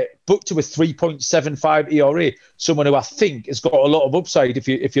 booked to a 3.75 ERA. Someone who I think has got a lot of upside if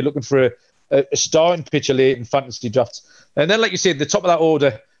you're looking for a starting pitcher late in fantasy drafts. And then, like you said, the top of that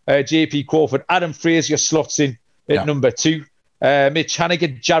order, JP Crawford, Adam Frazier slots in at number 2. Mitch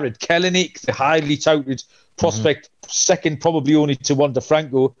Haniger, Jared Kelenic, the highly touted prospect, second probably only to Wander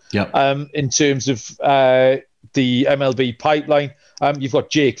Franco in terms of the MLB pipeline. You've got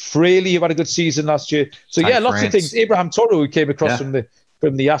Jake Fraley, who had a good season last year. So, lots of things. Abraham Toro, who came across from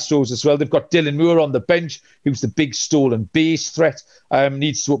the Astros as well. They've got Dylan Moore on the bench, who's the big stolen base threat,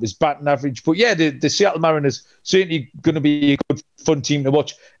 needs to up his batting average. But, the Seattle Mariners certainly going to be a good, fun team to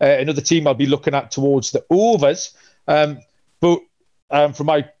watch. Another team I'll be looking at towards the overs. But from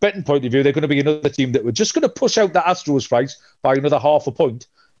my betting point of view, they're going to be another team that we're just going to push out the Astros price by another 0.5 point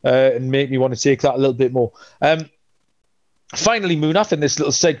and make me want to take that a little bit more. Finally, Munaf, in this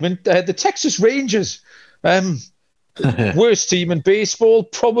little segment, the Texas Rangers, worst team in baseball,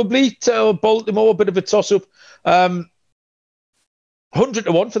 probably, to Baltimore, a bit of a toss-up. 100-1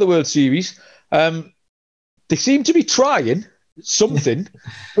 for the World Series. They seem to be trying something,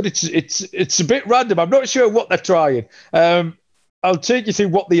 but it's a bit random. I'm not sure what they're trying. I'll take you through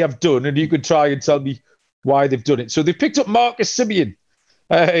what they have done, and you can try and tell me why they've done it. So they've picked up Marcus Semien,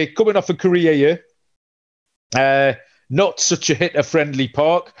 coming off a career year. Not such a hitter-friendly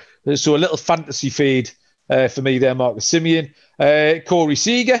park, so a little fantasy fade for me there, Marcus Semien. Corey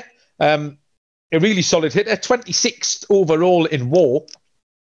Seager, a really solid hitter, 26th overall in WAR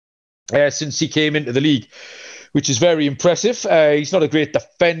since he came into the league, which is very impressive. He's not a great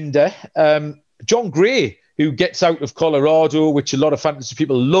defender. John Gray, who gets out of Colorado, which a lot of fantasy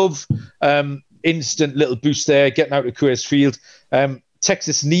people love. Instant little boost there, getting out of Coors Field.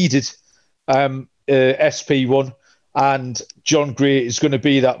 Texas needed SP1, and John Gray is going to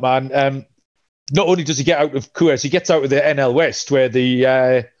be that man. Not only does he get out of Coors, he gets out of the NL West, where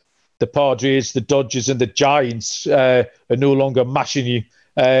the Padres, the Dodgers, and the Giants are no longer mashing you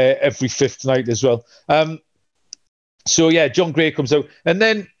every fifth night as well. John Gray comes out, and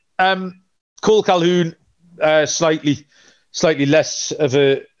then Cole Calhoun, slightly less of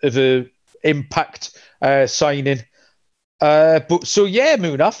a impact signing.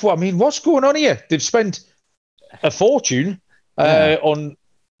 Munaf, I mean, what's going on here? They've spent a fortune on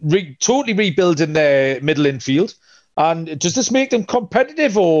totally rebuilding their middle infield, and does this make them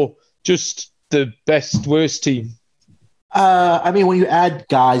competitive or just the worst team? I mean, when you add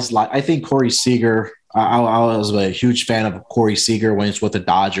guys like, I think Corey Seager, I was a huge fan of Corey Seager when he's with the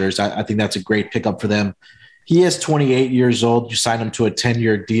Dodgers. I think that's a great pickup for them. He is 28 years old. You sign him to a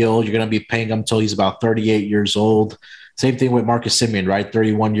 10-year deal. You're going to be paying him until he's about 38 years old. Same thing with Marcus Semien, right?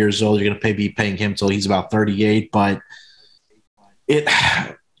 31 years old. You're going to be paying him until he's about 38. But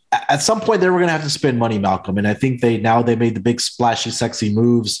at some point they were going to have to spend money, Malcolm. And I think they made the big splashy, sexy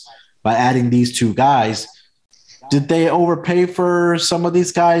moves by adding these two guys. Did they overpay for some of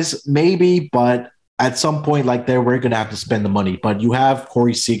these guys? Maybe, but at some point, like they were going to have to spend the money. But you have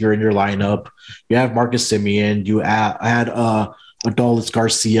Corey Seager in your lineup. You have Marcus Semien. You had Adolis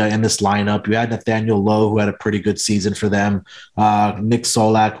Garcia in this lineup. You had Nathaniel Lowe, who had a pretty good season for them. Nick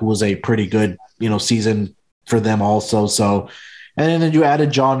Solak, who was a pretty good, season for them also. So, and then you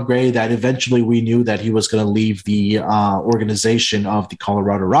added John Gray, that eventually we knew that he was going to leave the organization of the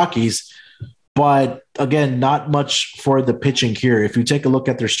Colorado Rockies. But again, not much for the pitching here. If you take a look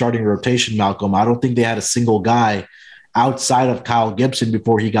at their starting rotation, Malcolm, I don't think they had a single guy outside of Kyle Gibson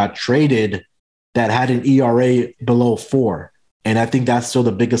before he got traded that had an ERA below 4. And I think that's still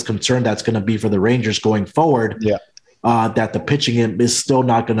the biggest concern that's going to be for the Rangers going forward. Yeah. That the pitching is still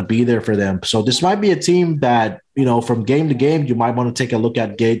not going to be there for them. So this might be a team that, from game to game, you might want to take a look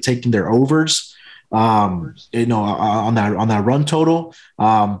at taking their overs, on that run total.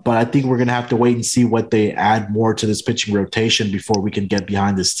 But I think we're going to have to wait and see what they add more to this pitching rotation before we can get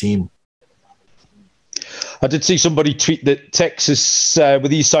behind this team. I did see somebody tweet that Texas, with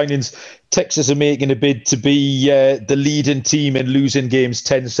these signings, Texas are making a bid to be the leading team in losing games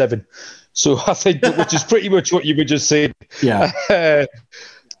 10-7. So I think, which is pretty much what you were just saying. Yeah.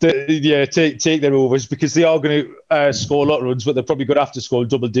 Take their overs, because they are going to score a lot of runs, but they're probably going to have to score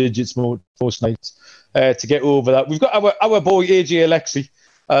double digits most nights to get over that. We've got our boy AJ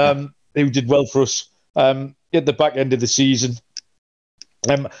Alexi, who did well for us at the back end of the season.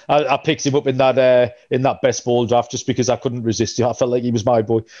 I picked him up in that best ball draft just because I couldn't resist him. I felt like he was my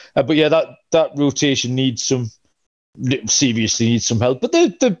boy. But yeah, that rotation seriously needs some help. But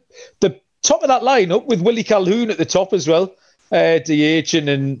the top of that lineup with Willie Calhoun at the top as well, DH,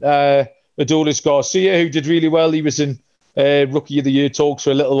 and Adolis Garcia, who did really well. He was in Rookie of the Year talks for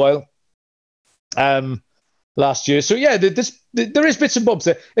a little while last year. So yeah, there is bits and bobs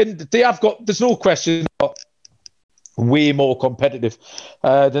there, and there's no question, way more competitive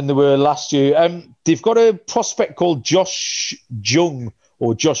than they were last year. They've got a prospect called Josh Jung,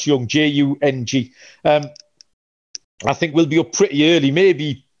 Jung. I think we'll be up pretty early,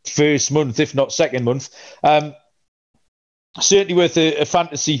 maybe first month, if not second month. Certainly worth a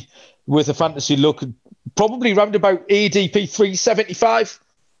fantasy look. Probably round about ADP 375.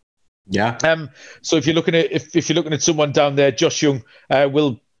 Yeah. So if you're looking at someone down there, Josh Jung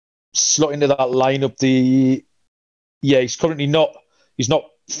will slot into that lineup. He's currently not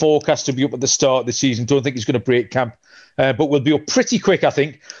forecast to be up at the start of the season. Don't think he's going to break camp, but we'll be up pretty quick, I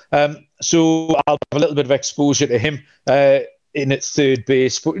think. So I'll have a little bit of exposure to him in at third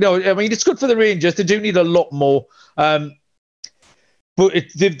base. But it's good for the Rangers. They do need a lot more. But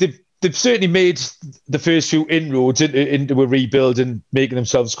they've certainly made the first few inroads into a rebuild and making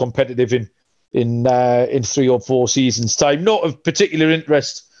themselves competitive in 3 or 4 seasons' time. Not of particular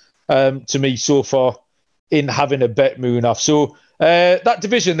interest to me so far in having a bet Munaf. So that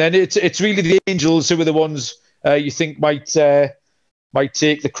division, then, it's really the Angels who are the ones you think might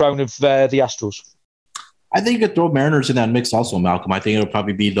take the crown of the Astros. I think you could throw Mariners in that mix also, Malcolm. I think it'll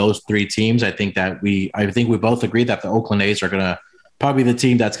probably be those 3 teams. I think we both agree that the Oakland A's are going to probably the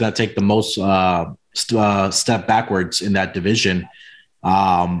team that's going to take the most step backwards in that division. They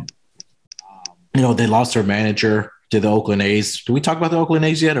lost their manager to the Oakland A's. Do we talk about the Oakland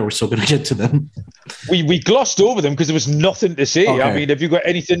A's yet, or we're still going to get to them? We glossed over them because there was nothing to say. Okay. I mean, have you got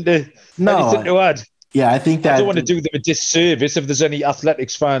anything to add? Yeah, I think that I don't want to do them a disservice if there's any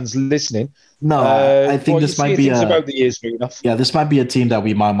athletics fans listening. No, I think this might be about the A's enough. Yeah, this might be a team that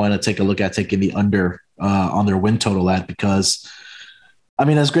we might want to take a look at taking the under on their win total at, because I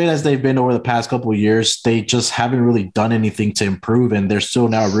mean, as great as they've been over the past couple of years, they just haven't really done anything to improve. And there's still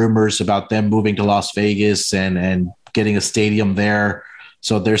now rumors about them moving to Las Vegas and getting a stadium there.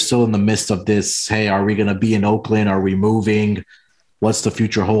 So they're still in the midst of this. Hey, are we going to be in Oakland? Are we moving? What's the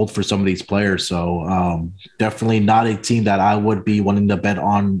future hold for some of these players? So definitely not a team that I would be wanting to bet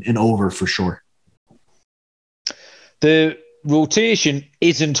on an over for sure. The rotation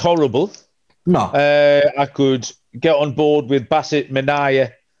isn't horrible. No. I could get on board with Bassett,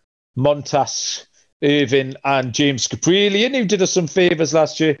 Minaya, Montas, Irvin, and James Caprillion, who did us some favours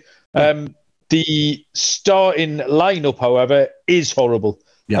last year. The starting lineup, however, is horrible.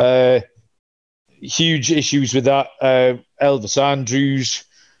 Yeah. Huge issues with that. Elvis Andrews,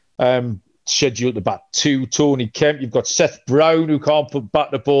 scheduled to bat 2. Tony Kemp. You've got Seth Brown, who can't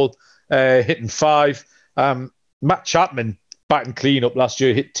bat the ball, hitting 5. Matt Chapman, batting clean up last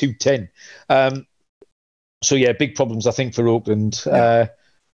year, hit 210. So yeah, big problems I think for Oakland.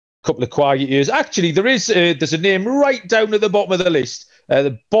 Couple of quiet years. Actually, there's a name right down at the bottom of the list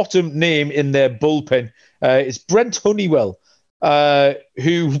The bottom name in their bullpen is Brent Honeywell,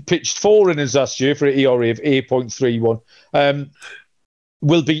 who pitched 4 innings last year for an ERA of 8.31.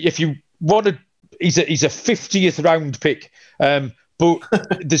 Will be, if you want to, he's a 50th round pick. But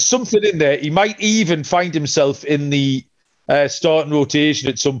there's something in there. He might even find himself in the starting rotation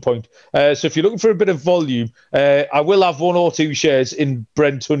at some point. So if you're looking for a bit of volume, I will have 1 or 2 shares in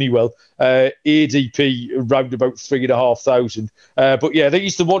Brent Honeywell, ADP around about 3,500. But yeah, I think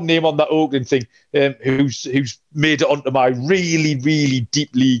he's the one name on that Oakland thing who's made it onto my really, really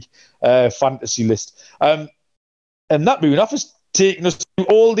deep league fantasy list. And that moving off has taken us through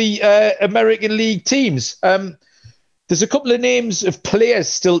all the American League teams. There's a couple of names of players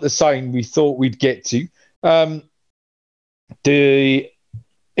still to sign we thought we'd get to. The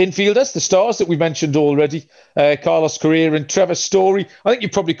infielders, the stars that we mentioned already, Carlos Correa and Trevor Story. I think you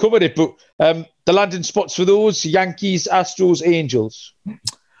probably covered it, but the landing spots for those, Yankees, Astros, Angels.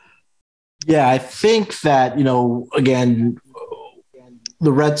 Yeah, I think that, again,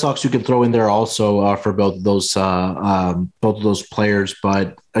 the Red Sox you can throw in there also for both of those players.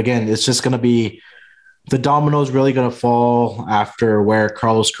 But again, it's just going to be the dominoes really going to fall after where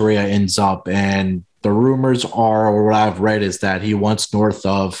Carlos Correa ends up. And the rumors are, or what I've read, is that he wants north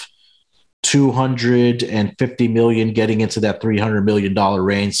of $250 million, getting into that $300 million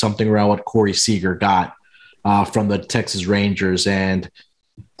range, something around what Corey Seager got from the Texas Rangers. And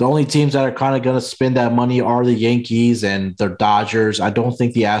the only teams that are kind of going to spend that money are the Yankees and the Dodgers. I don't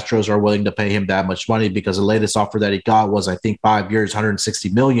think the Astros are willing to pay him that much money, because the latest offer that he got was, I think, 5 years,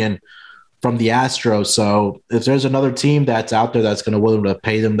 $160 million from the Astros. So if there's another team that's out there that's going to willing to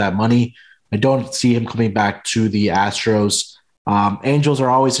pay them that money, I don't see him coming back to the Astros. Angels are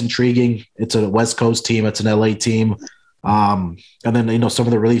always intriguing. It's a West Coast team. It's an LA team. And then, some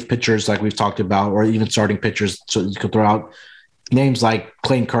of the relief pitchers like we've talked about, or even starting pitchers. So you could throw out names like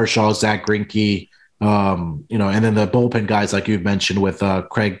Clayton Kershaw, Zach Greinke, and then the bullpen guys like you've mentioned with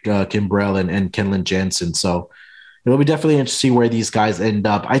Craig Kimbrell and Kenley Jansen. So it'll be definitely interesting to see where these guys end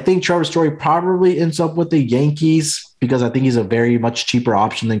up. I think Trevor Story probably ends up with the Yankees, because I think he's a very much cheaper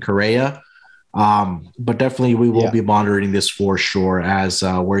option than Correa. But definitely we will be monitoring this for sure as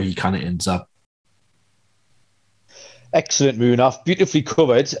where he kind of ends up. Excellent, Munaf. Beautifully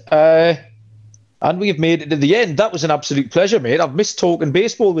covered. And we have made it to the end. That was an absolute pleasure, mate. I've missed talking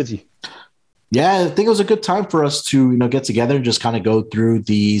baseball with you. Yeah, I think it was a good time for us to get together and just kind of go through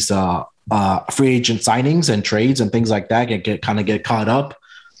these free agent signings and trades and things like that, and get caught up.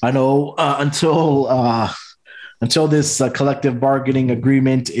 I know until this collective bargaining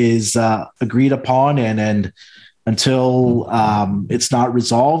agreement is agreed upon and until it's not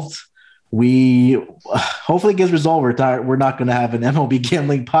resolved, we hopefully it gets resolved. We're not going to have an MLB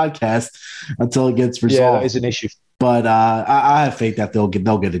gambling podcast until it gets resolved. Yeah, that is an issue. But I have faith that they'll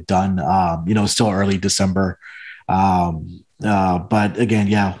get it done. It's still early December. But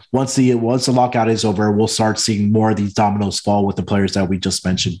again, once the lockout is over, we'll start seeing more of these dominoes fall with the players that we just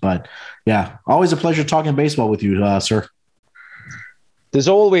mentioned. But yeah, always a pleasure talking baseball with you, sir. There's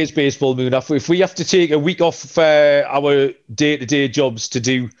always baseball, Munaf. If we have to take a week off our day-to-day jobs to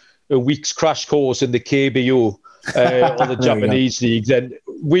do a week's crash course in the KBO or the Japanese league, then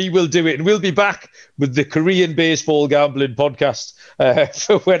we will do it. And we'll be back with the Korean Baseball Gambling Podcast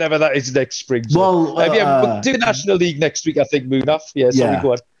for whenever that is next spring. So, we'll do the National League next week, I think, Munaf.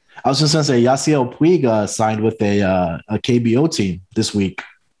 Go on. I was just going to say, Yasiel Puig signed with a KBO team this week.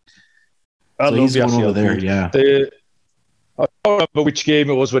 I love he's Yasiel over there, Puig. I don't remember which game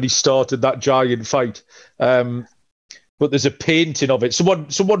it was when he started that giant fight. But there's a painting of it.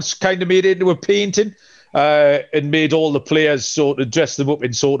 Someone's kind of made it into a painting and made all the players sort of dress them up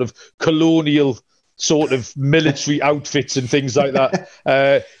in sort of colonial sort of military outfits and things like that.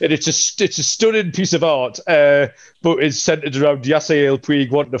 And it's a stunning piece of art, but it's centered around Yasiel Puig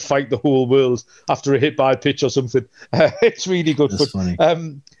wanting to fight the whole world after a hit by a pitch or something. It's really good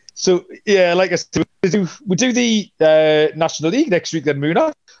fun. So, yeah, like I said, we do the National League next week then,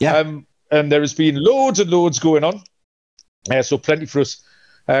 Munaf. Yeah. And there has been loads and loads going on. So plenty for us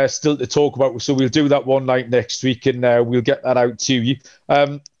still to talk about. So we'll do that one night next week, and we'll get that out to you.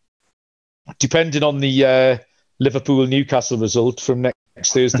 Depending on the Liverpool-Newcastle result from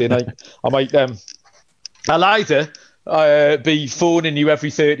next Thursday night, I might I'll either be phoning you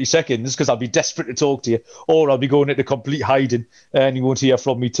every 30 seconds because I'll be desperate to talk to you, or I'll be going into complete hiding and you won't hear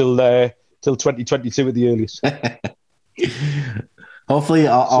from me till 2022 at the earliest. Hopefully,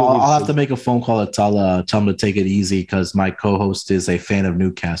 I'll have to make a phone call to tell him to take it easy because my co-host is a fan of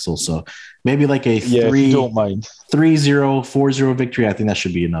Newcastle. So maybe like a 3-0, 4-0 victory. I think that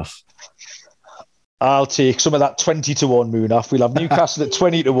should be enough. I'll take some of that 20-1 Munaf. We'll have Newcastle at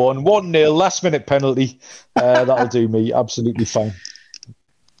 20-1, 1-0, last minute penalty. That'll do me absolutely fine.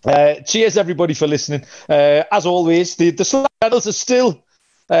 Cheers, everybody, for listening. As always, the Slack channels are still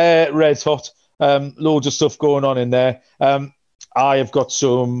red hot. Loads of stuff going on in there. I have got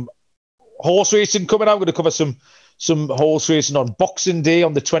some horse racing coming out. I'm going to cover some horse racing on Boxing Day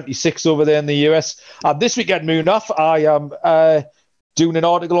on the 26th over there in the US. This weekend, Munaf, I am doing an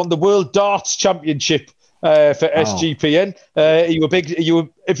article on the World Darts Championship for SGPN.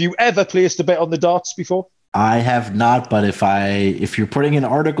 Have you ever placed a bet on the darts before? I have not, but if you're putting an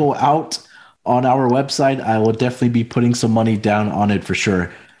article out on our website, I will definitely be putting some money down on it for sure.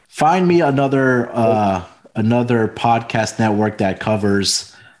 Find me another podcast network that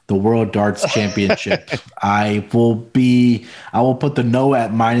covers the World Darts Championship. I will put the no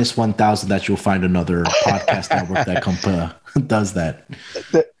at -1,000 that you'll find another podcast network that does that.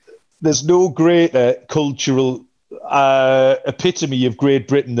 There's no greater cultural epitome of Great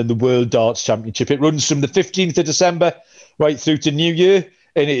Britain than the World Darts Championship. It runs from the 15th of December right through to New Year,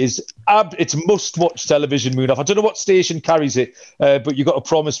 and it's must-watch television, Munaf. I don't know what station carries it, but you've got to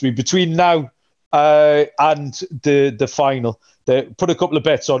promise me between now and the final, put a couple of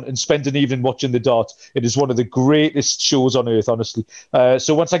bets on and spend an evening watching the darts. It is one of the greatest shows on earth, honestly.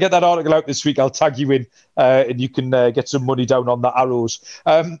 So once I get that article out this week, I'll tag you in and you can get some money down on the arrows.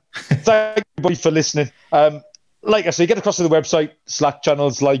 Thank everybody for listening. Like I say, get across to the website, Slack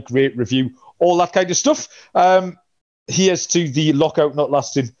channels, like, rate, review, all that kind of stuff. Here's to the lockout not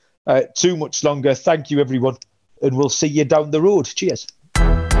lasting too much longer. Thank you, everyone, and we'll see you down the road. Cheers.